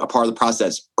have you a part of the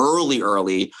process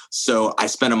early. So I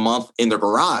spent a month in the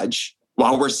garage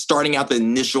while we're starting out the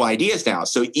initial ideas now.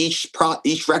 So each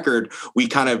record, we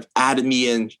kind of added me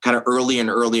in kind of early in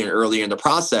the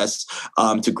process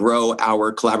to grow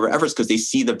our collaborative efforts because they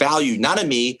see the value, not in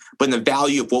me, but in the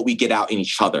value of what we get out in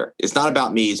each other. It's not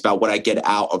about me. It's about what I get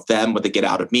out of them, what they get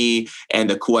out of me, and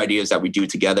the cool ideas that we do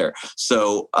together.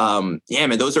 So, yeah,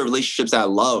 man, those are relationships that I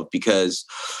love because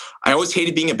I always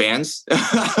hated being in bands,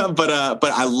 but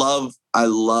I love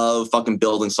fucking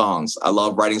building songs. I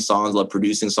love writing songs, I love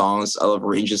producing songs, I love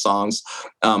arranging songs.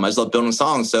 I just love building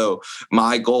songs. So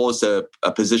my goal is to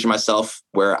position myself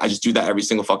where I just do that every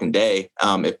single fucking day.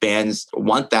 If bands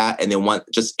want that and they want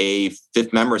just a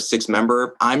fifth member, sixth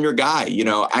member, I'm your guy. You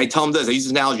know, I tell them this, I use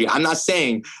this analogy. I'm not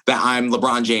saying that I'm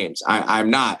LeBron James.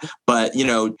 I'm not. But, you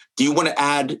know, do you want to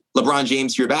add LeBron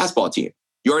James to your basketball team?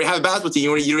 You already have a basketball team. You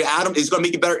want to add him? It's going to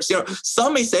make it better. So, you know,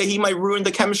 some may say he might ruin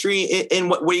the chemistry in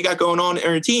what you got going on in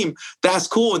your team. That's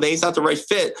cool. And he's not the right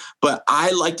fit. But I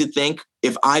like to think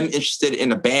if I'm interested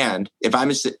in a band, if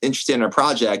I'm interested in a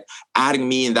project, adding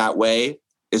me in that way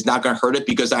is not going to hurt it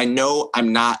because I know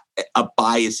I'm not a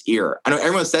biased ear. I know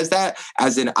everyone says that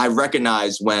as in I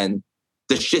recognize when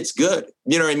the shit's good.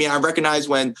 You know what I mean? I recognize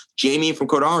when Jamie from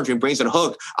Code Orange brings in a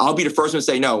hook, I'll be the first one to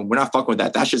say, no, we're not fucking with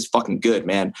that. That shit's fucking good,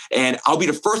 man. And I'll be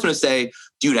the first one to say,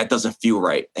 dude, that doesn't feel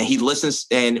right. And he listens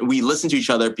and we listen to each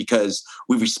other because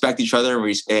we respect each other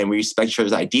and we respect each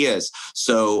other's ideas.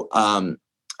 So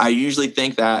I usually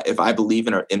think that if I believe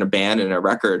in a band and a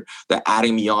record, that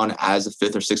adding me on as a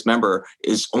fifth or sixth member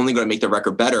is only going to make the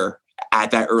record better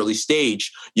at that early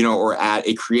stage, you know, or at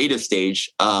a creative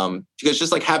stage, because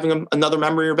just like having another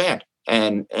member in your band,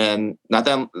 and not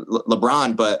that I'm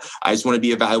LeBron, but I just want to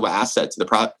be a valuable asset to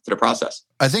the process.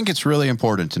 I think it's really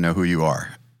important to know who you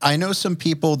are. I know some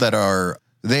people that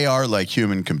they are like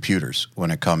human computers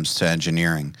when it comes to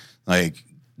engineering. Like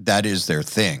that is their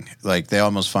thing. Like they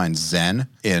almost find zen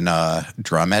in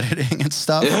drum editing and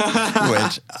stuff,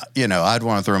 which, you know, I'd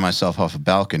want to throw myself off a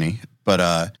balcony.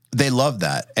 But they love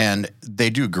that, and they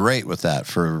do great with that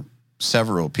for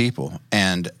several people.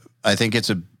 And I think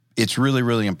it's really,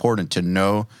 really important to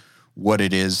know what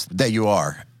it is that you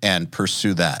are and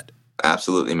pursue that.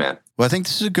 Absolutely, man. Well, I think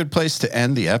this is a good place to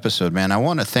end the episode, man. I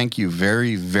want to thank you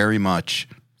very, very much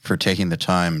for taking the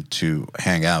time to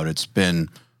hang out. It's been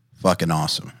fucking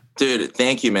awesome. Dude,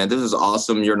 thank you, man. This is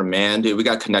awesome. You're the man, dude. We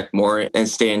got to connect more and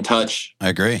stay in touch. I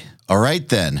agree. All right,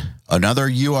 then. Another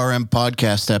URM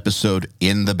podcast episode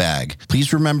in the bag.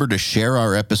 Please remember to share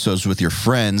our episodes with your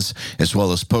friends, as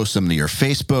well as post them to your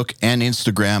Facebook and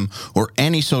Instagram or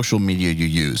any social media you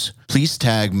use. Please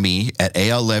tag me at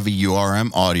AL Levy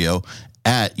URM Audio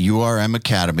at URM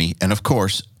Academy, and of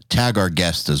course, tag our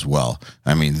guests as well.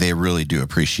 I mean, they really do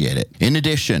appreciate it. In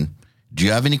addition, do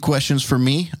you have any questions for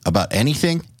me about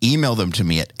anything? Email them to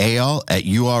me at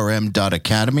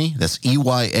al@urm.academy. That's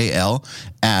EYAL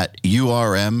at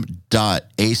urm.academy,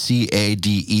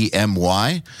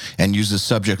 and use the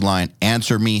subject line,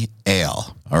 Answer Me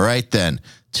AL. All right, then.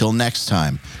 Till next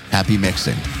time, happy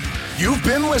mixing. You've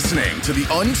been listening to the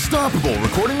Unstoppable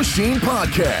Recording Machine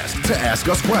podcast. To ask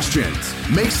us questions,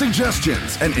 make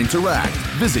suggestions, and interact,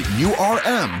 visit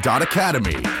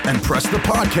urm.academy and press the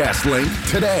podcast link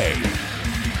today.